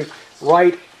the truth,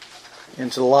 right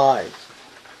into lies,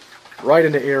 right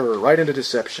into error, right into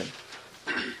deception.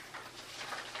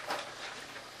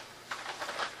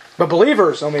 But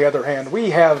believers, on the other hand, we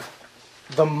have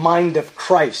the mind of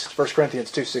Christ, 1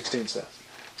 Corinthians 2:16 says.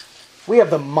 We have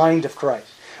the mind of Christ.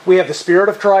 We have the Spirit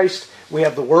of Christ, we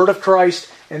have the Word of Christ,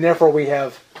 and therefore we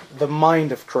have the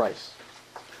mind of Christ.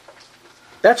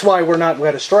 That's why we're not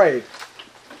led astray.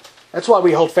 That's why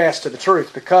we hold fast to the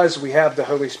truth, because we have the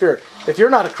Holy Spirit. If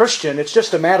you're not a Christian, it's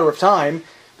just a matter of time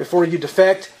before you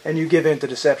defect and you give in to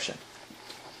deception.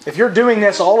 If you're doing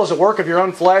this all as a work of your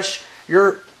own flesh,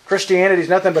 your Christianity is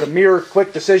nothing but a mere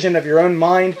quick decision of your own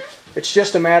mind. It's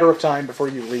just a matter of time before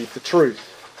you leave the truth.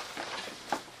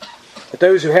 But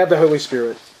those who have the Holy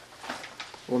Spirit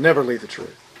will never leave the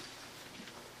truth.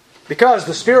 Because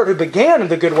the Spirit who began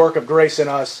the good work of grace in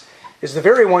us is the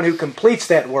very one who completes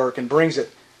that work and brings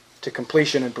it to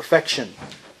completion and perfection.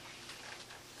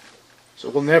 So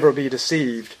we'll never be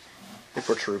deceived if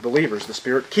we're true believers. The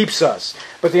Spirit keeps us.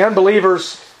 But the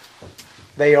unbelievers,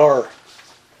 they are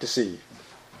deceived.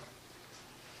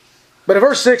 But in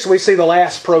verse 6 we see the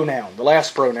last pronoun. The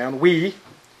last pronoun, we.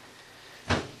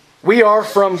 We are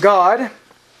from God.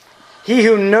 He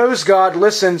who knows God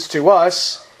listens to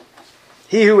us.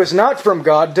 He who is not from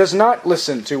God does not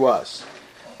listen to us.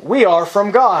 We are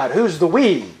from God. Who's the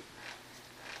we?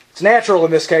 It's natural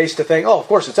in this case to think, oh, of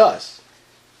course it's us.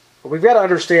 But we've got to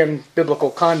understand biblical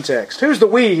context. Who's the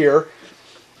we here?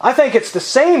 I think it's the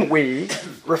same we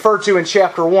referred to in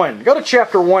chapter 1. Go to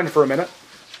chapter 1 for a minute.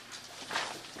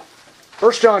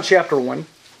 1 John chapter 1.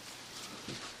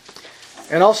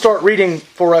 And I'll start reading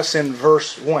for us in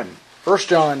verse 1. 1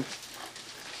 John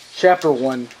chapter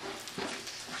 1,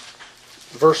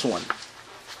 verse 1.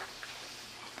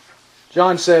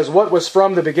 John says, what was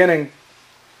from the beginning,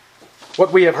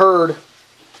 what we have heard,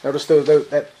 notice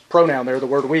that pronoun there, the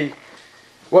word we,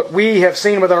 what we have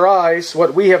seen with our eyes,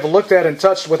 what we have looked at and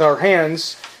touched with our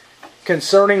hands,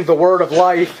 concerning the word of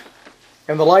life,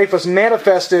 and the life was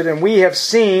manifested, and we have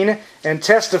seen and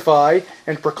testify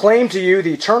and proclaim to you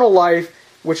the eternal life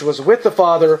which was with the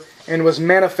Father and was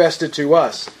manifested to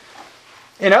us.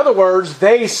 In other words,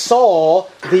 they saw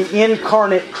the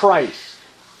incarnate Christ.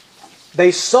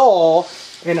 They saw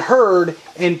and heard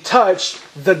and touched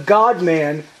the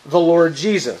God-man, the Lord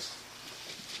Jesus.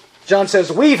 John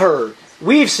says, we've heard,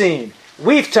 we've seen,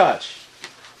 we've touched.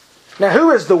 Now,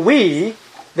 who is the we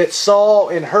that saw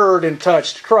and heard and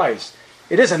touched Christ?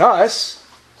 It isn't us.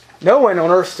 No one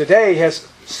on earth today has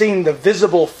seen the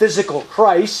visible, physical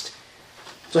Christ.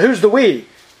 So who's the we?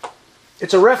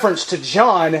 It's a reference to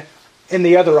John and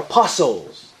the other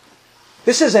apostles.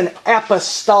 This is an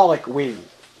apostolic we.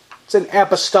 It's an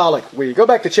apostolic we. Go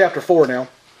back to chapter 4 now.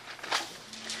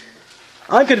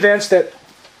 I'm convinced that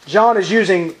John is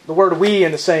using the word we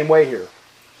in the same way here.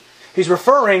 He's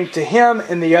referring to him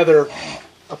and the other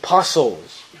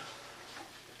apostles.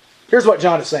 Here's what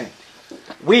John is saying.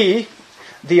 We,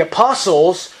 the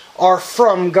apostles, are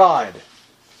from God.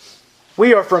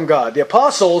 We are from God. The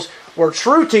apostles were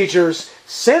true teachers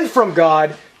sent from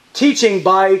God, teaching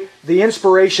by the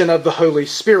inspiration of the Holy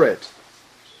Spirit.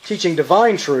 Teaching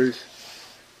divine truth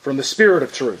from the Spirit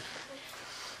of truth.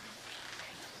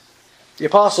 The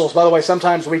apostles, by the way,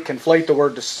 sometimes we conflate the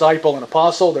word disciple and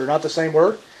apostle. They're not the same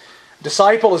word.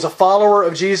 Disciple is a follower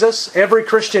of Jesus. Every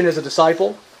Christian is a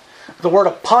disciple. The word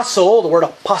apostle, the word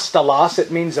apostolos,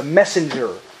 it means a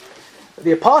messenger.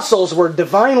 The apostles were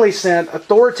divinely sent,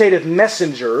 authoritative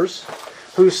messengers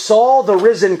who saw the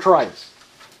risen Christ,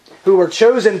 who were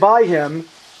chosen by Him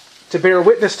to bear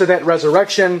witness to that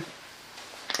resurrection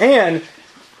and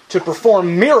to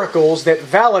perform miracles that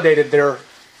validated their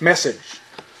message.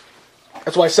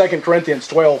 That's why 2 Corinthians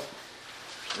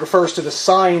 12 refers to the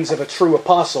signs of a true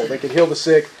apostle. They could heal the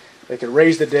sick, they could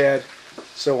raise the dead,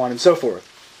 so on and so forth.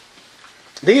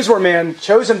 These were men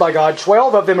chosen by God,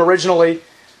 12 of them originally.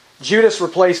 Judas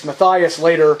replaced Matthias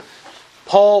later.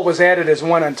 Paul was added as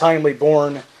one untimely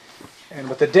born. And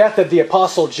with the death of the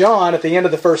Apostle John at the end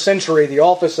of the first century, the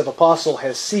office of apostle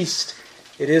has ceased.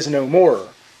 It is no more.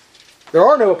 There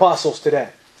are no apostles today.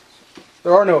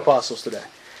 There are no apostles today.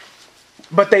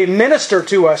 But they minister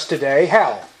to us today.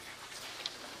 How?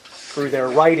 Through their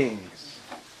writings.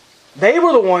 They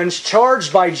were the ones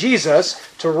charged by Jesus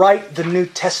to write the New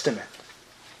Testament.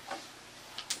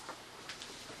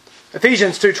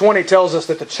 Ephesians 2:20 tells us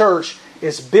that the church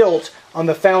is built on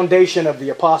the foundation of the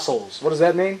apostles. What does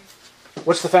that mean?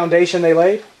 What's the foundation they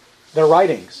laid? Their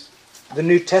writings. The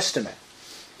New Testament.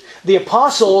 The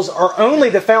apostles are only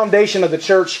the foundation of the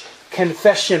church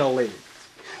confessionally.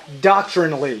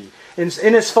 doctrinally,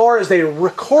 in as far as they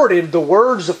recorded the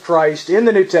words of Christ in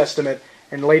the New Testament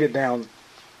and laid it down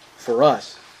for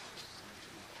us.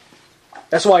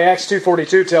 That's why Acts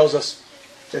 2:42 tells us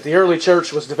that the early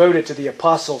church was devoted to the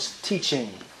apostles'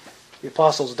 teaching, the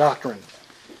apostles' doctrine.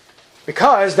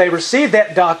 Because they received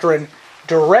that doctrine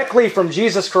directly from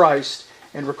Jesus Christ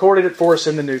and recorded it for us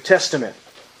in the New Testament.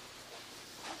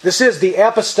 This is the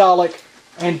apostolic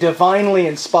and divinely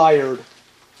inspired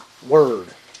Word.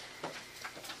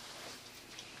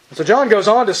 And so John goes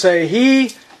on to say,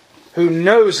 he who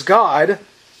knows God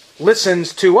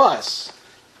listens to us.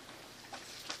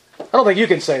 I don't think you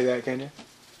can say that, can you?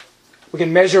 We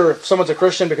can measure if someone's a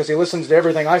Christian because he listens to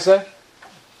everything I say?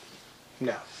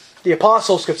 No. The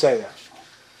apostles could say that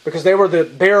because they were the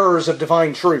bearers of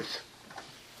divine truth.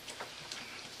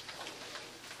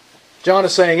 John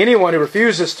is saying anyone who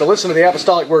refuses to listen to the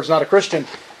apostolic word is not a Christian.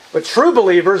 But true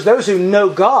believers, those who know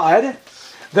God,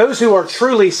 those who are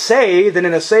truly saved and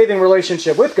in a saving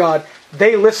relationship with God,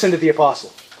 they listen to the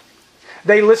apostles.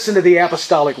 They listen to the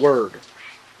apostolic word.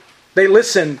 They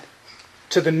listen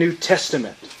to the New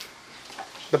Testament,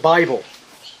 the Bible.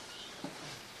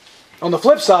 On the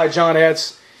flip side, John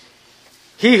adds,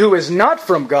 he who is not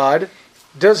from God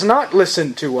does not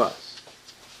listen to us.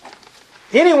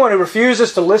 Anyone who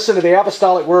refuses to listen to the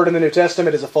apostolic word in the New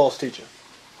Testament is a false teacher.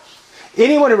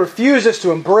 Anyone who refuses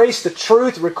to embrace the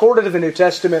truth recorded in the New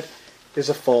Testament is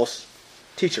a false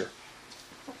teacher.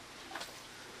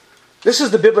 This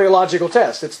is the bibliological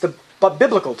test. It's the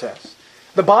biblical test.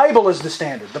 The Bible is the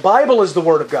standard. The Bible is the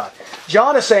Word of God.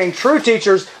 John is saying true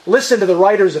teachers listen to the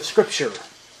writers of Scripture.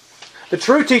 The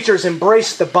true teachers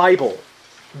embrace the Bible,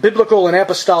 biblical and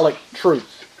apostolic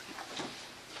truth.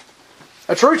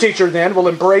 A true teacher, then, will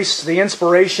embrace the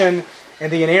inspiration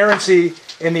and the inerrancy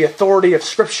and the authority of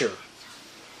Scripture.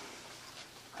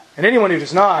 And anyone who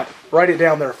does not, write it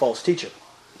down, they're a false teacher.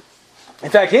 In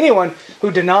fact, anyone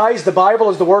who denies the Bible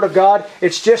as the Word of God,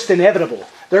 it's just inevitable.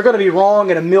 They're going to be wrong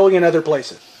in a million other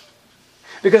places.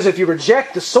 Because if you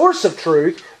reject the source of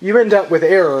truth, you end up with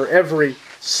error every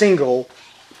single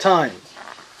time.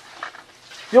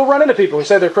 You'll run into people who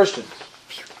say they're Christians.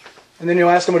 And then you'll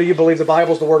ask them, well, do you believe the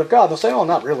Bible is the Word of God? They'll say, oh,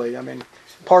 not really. I mean,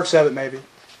 parts of it maybe.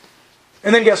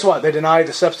 And then guess what? They deny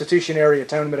the substitutionary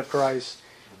atonement of Christ.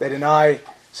 They deny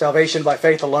salvation by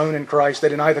faith alone in Christ. They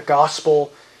deny the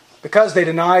gospel because they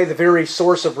deny the very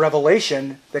source of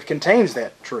revelation that contains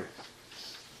that truth.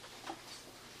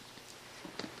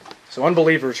 So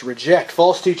unbelievers reject,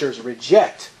 false teachers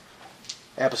reject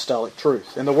apostolic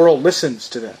truth, and the world listens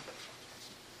to them.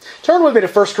 Turn with me to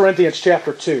 1 Corinthians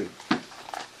chapter 2.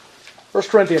 1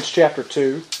 Corinthians chapter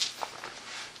 2.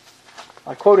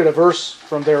 I quoted a verse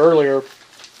from there earlier,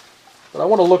 but I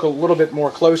want to look a little bit more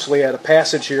closely at a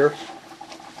passage here.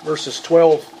 Verses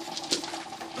 12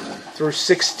 through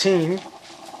 16.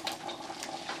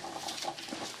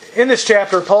 In this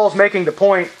chapter, Paul's making the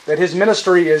point that his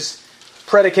ministry is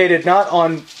predicated not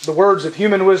on the words of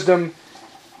human wisdom,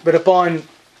 but upon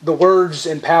the words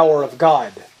and power of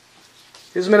God.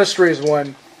 His ministry is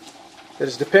one that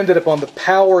is dependent upon the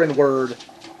power and word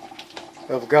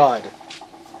of God.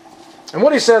 And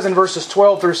what he says in verses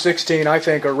 12 through 16, I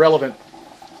think, are relevant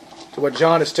to what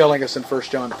John is telling us in 1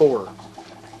 John 4.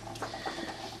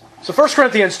 So 1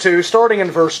 Corinthians 2, starting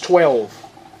in verse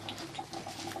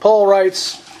 12, Paul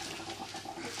writes,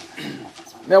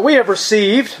 now we have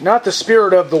received not the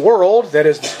spirit of the world, that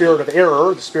is the spirit of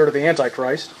error, the spirit of the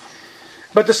Antichrist,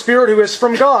 but the Spirit who is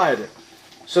from God,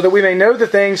 so that we may know the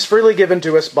things freely given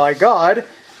to us by God,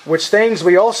 which things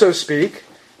we also speak,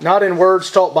 not in words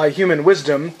taught by human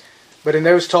wisdom, but in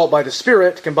those taught by the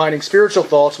Spirit, combining spiritual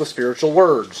thoughts with spiritual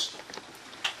words.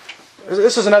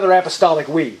 This is another apostolic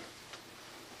we.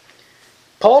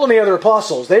 Paul and the other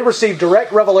apostles, they received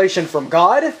direct revelation from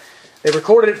God. They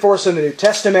recorded it for us in the New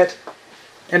Testament.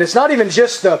 And it's not even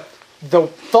just the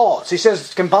thoughts. He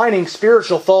says combining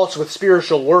spiritual thoughts with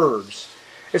spiritual words.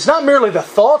 It's not merely the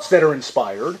thoughts that are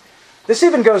inspired. This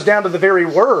even goes down to the very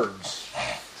words.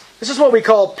 This is what we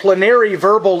call plenary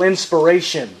verbal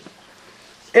inspiration.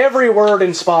 Every word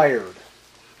inspired.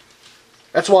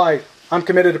 That's why I'm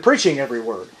committed to preaching every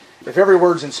word. If every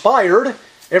word's inspired,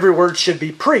 every word should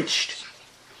be preached.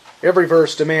 Every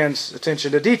verse demands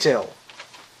attention to detail.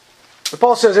 But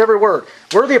Paul says every word.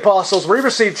 We're the apostles. We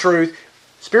receive truth,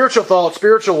 spiritual thoughts,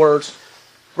 spiritual words.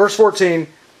 Verse 14,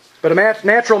 but a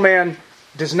natural man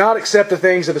does not accept the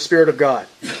things of the Spirit of God.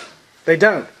 They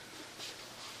don't.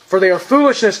 For they are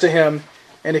foolishness to him,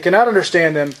 and he cannot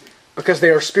understand them because they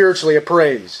are spiritually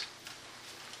appraised.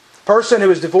 A person who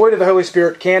is devoid of the Holy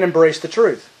Spirit can embrace the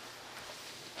truth.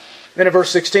 Then in verse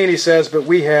 16 he says, but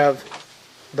we have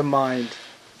the mind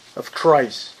of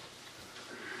Christ.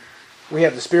 We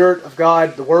have the Spirit of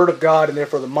God, the Word of God, and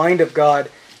therefore the mind of God,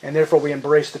 and therefore we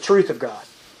embrace the truth of God.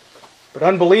 But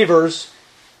unbelievers,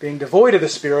 being devoid of the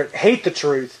Spirit, hate the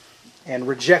truth and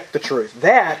reject the truth.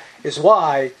 That is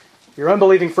why your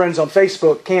unbelieving friends on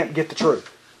Facebook can't get the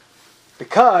truth.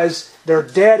 Because they're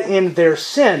dead in their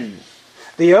sin.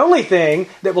 The only thing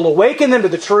that will awaken them to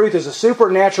the truth is a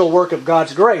supernatural work of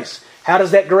God's grace. How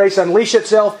does that grace unleash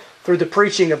itself? Through the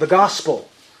preaching of the gospel.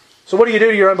 So what do you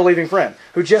do to your unbelieving friend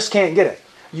who just can't get it?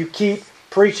 You keep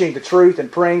preaching the truth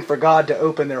and praying for God to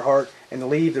open their heart and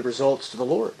leave the results to the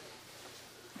Lord.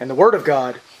 And the Word of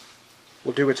God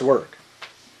will do its work.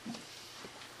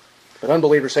 But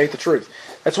unbelievers hate the truth.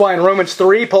 That's why in Romans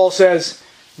 3, Paul says,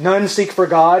 none seek for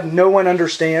God, no one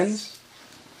understands.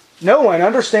 No one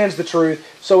understands the truth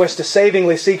so as to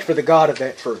savingly seek for the God of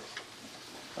that truth.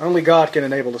 Only God can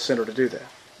enable the sinner to do that.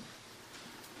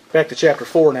 Back to chapter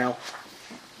 4 now.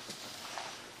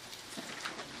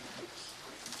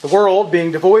 The world,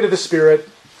 being devoid of the Spirit,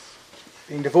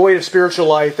 being devoid of spiritual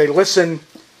life, they listen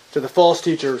to the false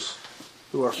teachers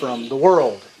who are from the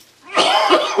world.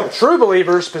 The true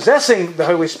believers, possessing the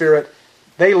Holy Spirit,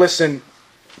 they listen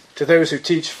to those who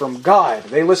teach from God.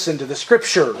 They listen to the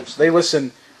Scriptures. They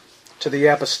listen to the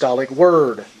apostolic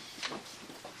word.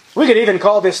 We could even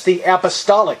call this the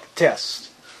apostolic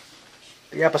test.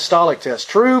 The apostolic test.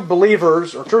 True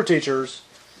believers, or true teachers,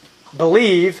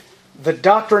 believe the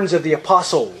doctrines of the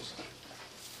apostles.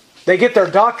 They get their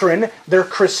doctrine, their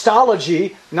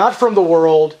Christology, not from the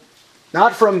world,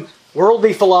 not from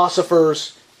worldly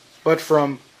philosophers, but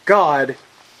from God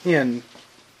in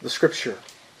the Scripture.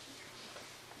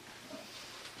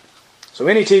 So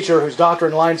any teacher whose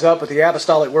doctrine lines up with the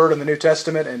apostolic word in the New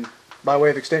Testament, and by way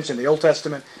of extension the Old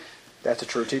Testament, that's a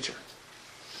true teacher.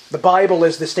 The Bible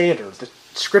is the standard. The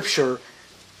Scripture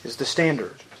is the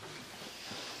standard.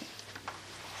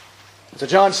 So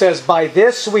John says, by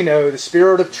this we know the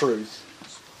spirit of truth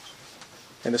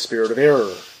and the spirit of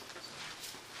error.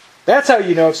 That's how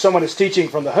you know if someone is teaching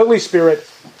from the Holy Spirit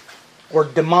or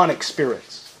demonic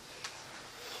spirits.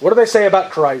 What do they say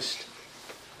about Christ?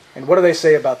 And what do they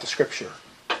say about the Scripture?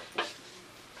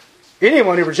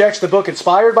 Anyone who rejects the book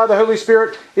inspired by the Holy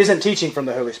Spirit isn't teaching from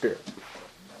the Holy Spirit.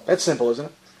 That's simple, isn't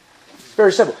it? It's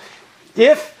very simple.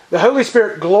 If the Holy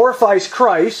Spirit glorifies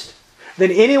Christ,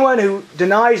 then anyone who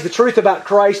denies the truth about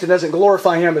Christ and doesn't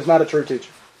glorify Him is not a true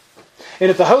teacher. And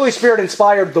if the Holy Spirit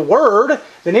inspired the Word,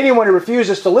 then anyone who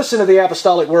refuses to listen to the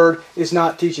apostolic Word is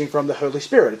not teaching from the Holy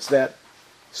Spirit. It's that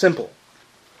simple.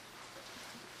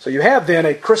 So you have then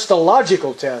a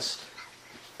Christological test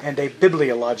and a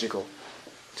bibliological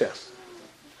test.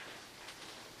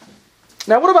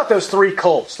 Now what about those three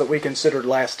cults that we considered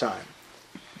last time?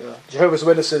 The Jehovah's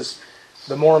Witnesses,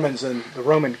 the Mormons, and the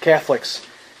Roman Catholics.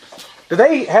 Do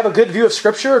they have a good view of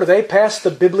Scripture? Do they pass the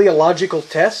bibliological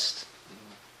test?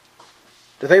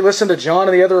 Do they listen to John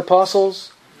and the other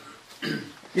apostles?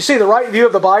 You see, the right view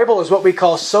of the Bible is what we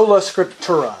call sola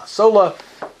scriptura. Sola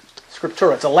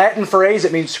scriptura. It's a Latin phrase.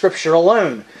 It means Scripture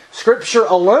alone. Scripture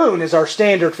alone is our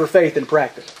standard for faith and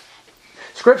practice.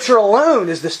 Scripture alone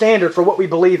is the standard for what we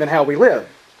believe and how we live.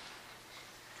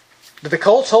 Do the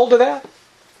cults hold to that?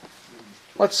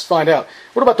 Let's find out.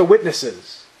 What about the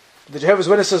witnesses? Do the Jehovah's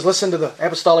Witnesses listen to the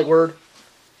apostolic word?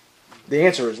 The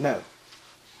answer is no.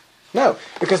 No,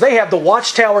 because they have the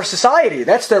Watchtower Society.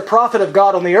 That's their prophet of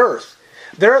God on the earth.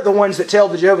 They're the ones that tell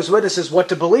the Jehovah's Witnesses what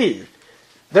to believe.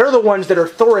 They're the ones that are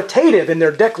authoritative in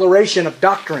their declaration of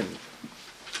doctrine.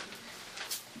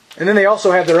 And then they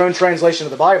also have their own translation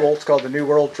of the Bible. It's called the New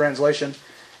World Translation.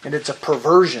 And it's a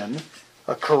perversion,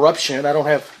 a corruption. I don't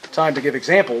have time to give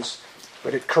examples,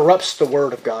 but it corrupts the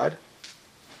Word of God.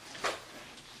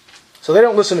 So they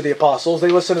don't listen to the apostles. They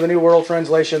listen to the New World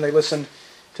Translation. They listen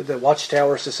to the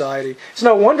Watchtower Society. It's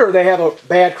no wonder they have a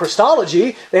bad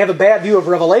Christology. They have a bad view of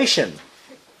Revelation.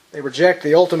 They reject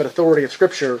the ultimate authority of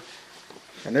Scripture,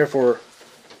 and therefore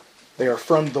they are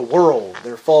from the world.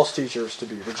 They're false teachers to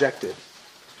be rejected.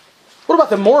 What about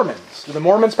the Mormons? Do the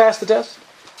Mormons pass the test?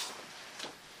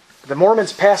 Do the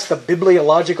Mormons pass the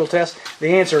bibliological test?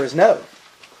 The answer is no.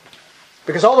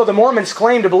 Because although the Mormons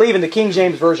claim to believe in the King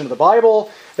James Version of the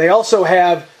Bible, they also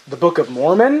have the Book of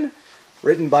Mormon,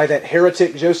 written by that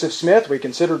heretic Joseph Smith. We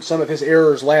considered some of his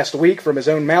errors last week from his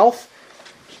own mouth.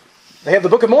 They have the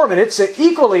Book of Mormon. It's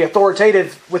equally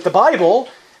authoritative with the Bible.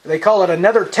 They call it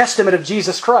another testament of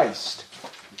Jesus Christ.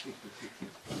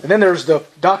 And then there's the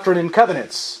Doctrine and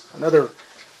Covenants, another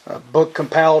book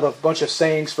compiled of a bunch of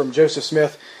sayings from Joseph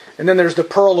Smith. And then there's the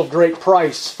Pearl of Great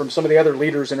Price from some of the other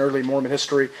leaders in early Mormon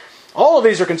history. All of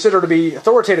these are considered to be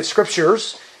authoritative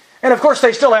scriptures, And of course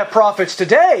they still have prophets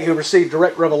today who receive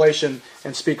direct revelation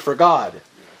and speak for God.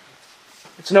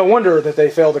 It's no wonder that they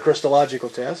fail the Christological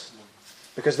test,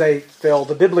 because they fail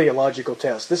the bibliological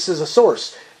test. This is a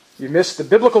source. You miss the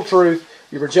biblical truth,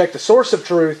 you reject the source of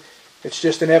truth, it's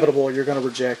just inevitable you're going to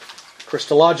reject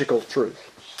Christological truth.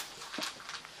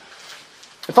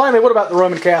 And finally, what about the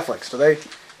Roman Catholics? Do they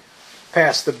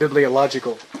pass the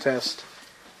bibliological test?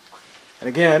 And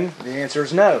again, the answer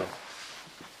is no.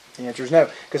 The answer is no.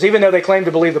 Because even though they claim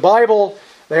to believe the Bible,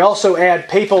 they also add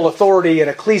papal authority and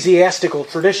ecclesiastical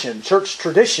tradition, church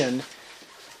tradition,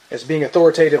 as being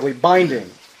authoritatively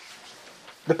binding.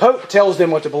 The Pope tells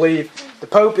them what to believe. The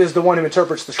Pope is the one who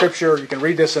interprets the Scripture. You can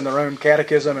read this in their own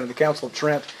catechism and in the Council of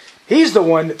Trent. He's the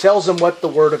one that tells them what the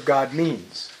Word of God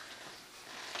means.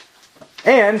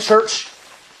 And church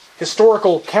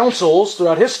historical councils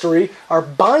throughout history are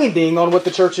binding on what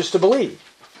the church is to believe.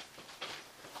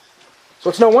 So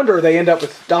it's no wonder they end up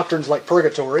with doctrines like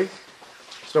purgatory.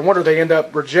 It's no wonder they end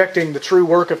up rejecting the true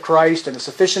work of Christ and the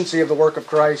sufficiency of the work of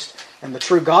Christ and the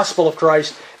true gospel of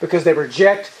Christ, because they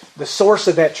reject the source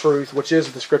of that truth, which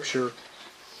is the Scripture.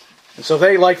 And so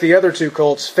they, like the other two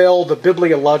cults, fail the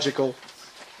bibliological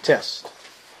test.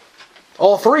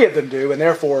 All three of them do, and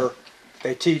therefore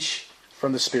they teach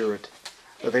from the spirit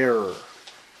of error.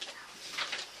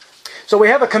 So we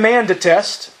have a command to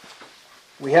test,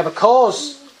 we have a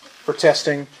cause for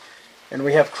testing, and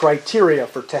we have criteria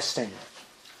for testing.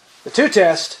 The two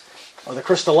tests are the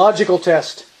Christological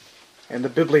test and the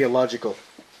bibliological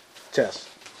test.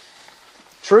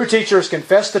 True teachers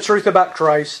confess the truth about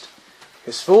Christ,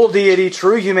 His full deity,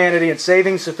 true humanity, and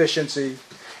saving sufficiency,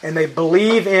 and they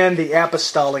believe in the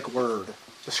apostolic word,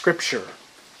 the Scripture.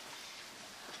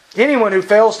 Anyone who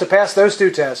fails to pass those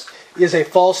two tests is a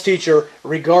false teacher,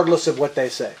 regardless of what they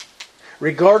say,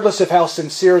 regardless of how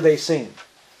sincere they seem.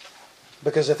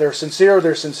 Because if they're sincere,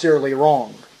 they're sincerely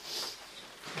wrong.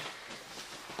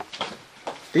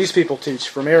 These people teach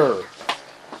from error.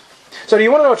 So do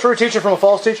you want to know a true teacher from a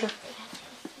false teacher?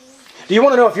 Do you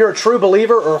want to know if you're a true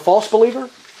believer or a false believer?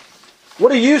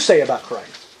 What do you say about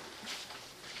Christ?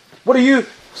 What do you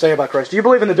say about Christ? Do you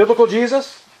believe in the biblical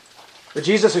Jesus? The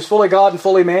Jesus who's fully God and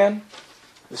fully man?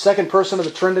 The second person of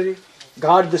the Trinity?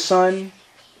 God the Son?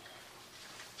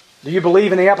 Do you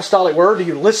believe in the apostolic word? Do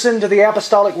you listen to the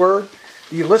apostolic word?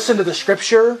 Do you listen to the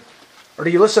Scripture? Or do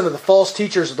you listen to the false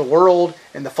teachers of the world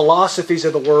and the philosophies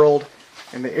of the world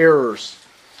and the errors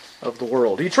of the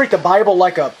world? Do you treat the Bible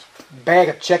like a bag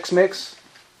of Chex Mix?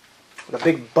 With a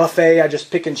big buffet, I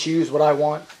just pick and choose what I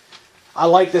want? I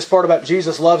like this part about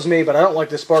Jesus loves me, but I don't like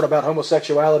this part about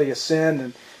homosexuality is sin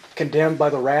and condemned by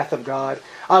the wrath of God.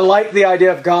 I like the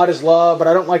idea of God as love, but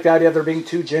I don't like the idea of there being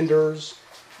two genders.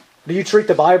 Do you treat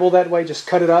the Bible that way? Just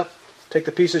cut it up, take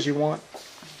the pieces you want?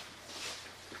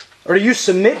 Or do you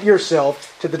submit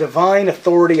yourself to the divine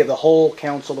authority of the whole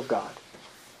counsel of God?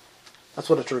 That's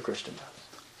what a true Christian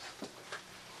does.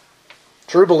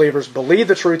 True believers believe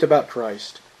the truth about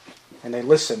Christ, and they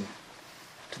listen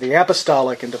to the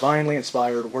apostolic and divinely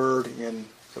inspired word in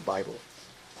the Bible.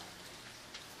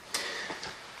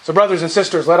 So brothers and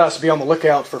sisters, let us be on the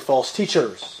lookout for false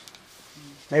teachers.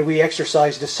 May we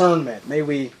exercise discernment. May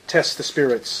we test the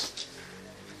spirits.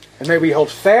 And may we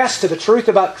hold fast to the truth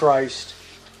about Christ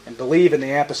and believe in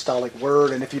the apostolic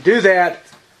word. And if you do that,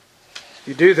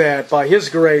 by His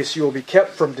grace, you will be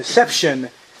kept from deception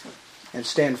and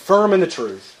stand firm in the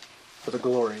truth for the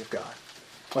glory of God.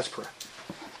 Let's pray.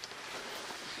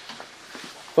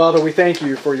 Father, we thank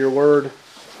You for Your word.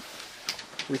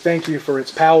 We thank You for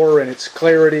its power and its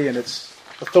clarity and its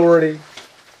authority.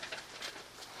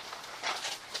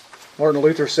 Martin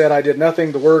Luther said, "I did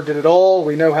nothing, the Word did it all."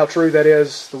 We know how true that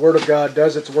is. The Word of God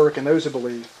does its work in those who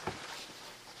believe.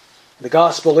 The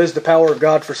gospel is the power of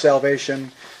God for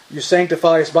salvation. You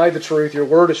sanctify us by the truth. Your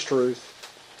Word is truth.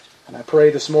 And I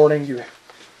pray this morning You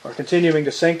are continuing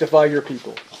to sanctify Your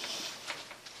people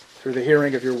through the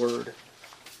hearing of Your Word.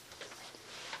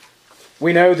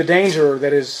 We know the danger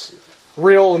that is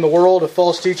real in the world of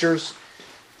false teachers.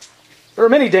 There are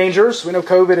many dangers. We know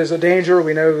COVID is a danger.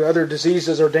 We know other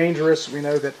diseases are dangerous. We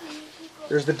know that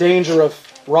there's the danger of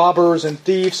robbers and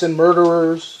thieves and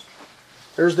murderers.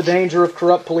 There's the danger of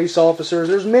corrupt police officers.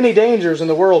 There's many dangers in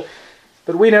the world.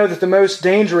 But we know that the most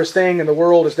dangerous thing in the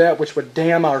world is that which would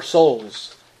damn our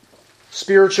souls.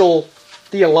 Spiritual,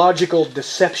 theological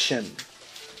deception.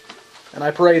 And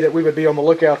I pray that we would be on the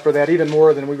lookout for that even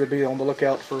more than we would be on the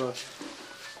lookout for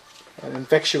an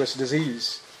infectious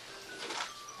disease.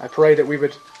 I pray that we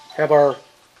would have our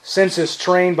senses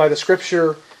trained by the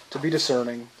Scripture to be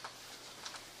discerning.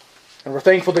 And we're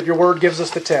thankful that Your Word gives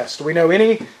us the test. We know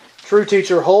any true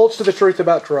teacher holds to the truth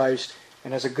about Christ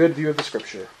and has a good view of the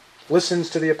Scripture, listens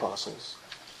to the apostles.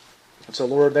 And so,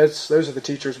 Lord, those are the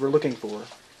teachers we're looking for.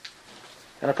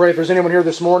 And I pray if there's anyone here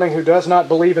this morning who does not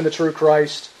believe in the true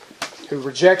Christ, who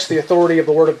rejects the authority of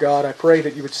the Word of God, I pray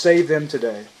that you would save them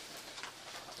today.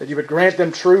 That you would grant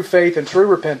them true faith and true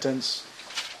repentance.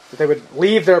 That they would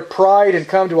leave their pride and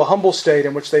come to a humble state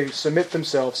in which they submit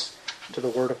themselves to the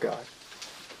Word of God.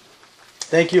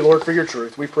 Thank you, Lord, for your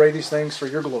truth. We pray these things for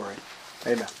your glory.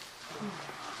 Amen.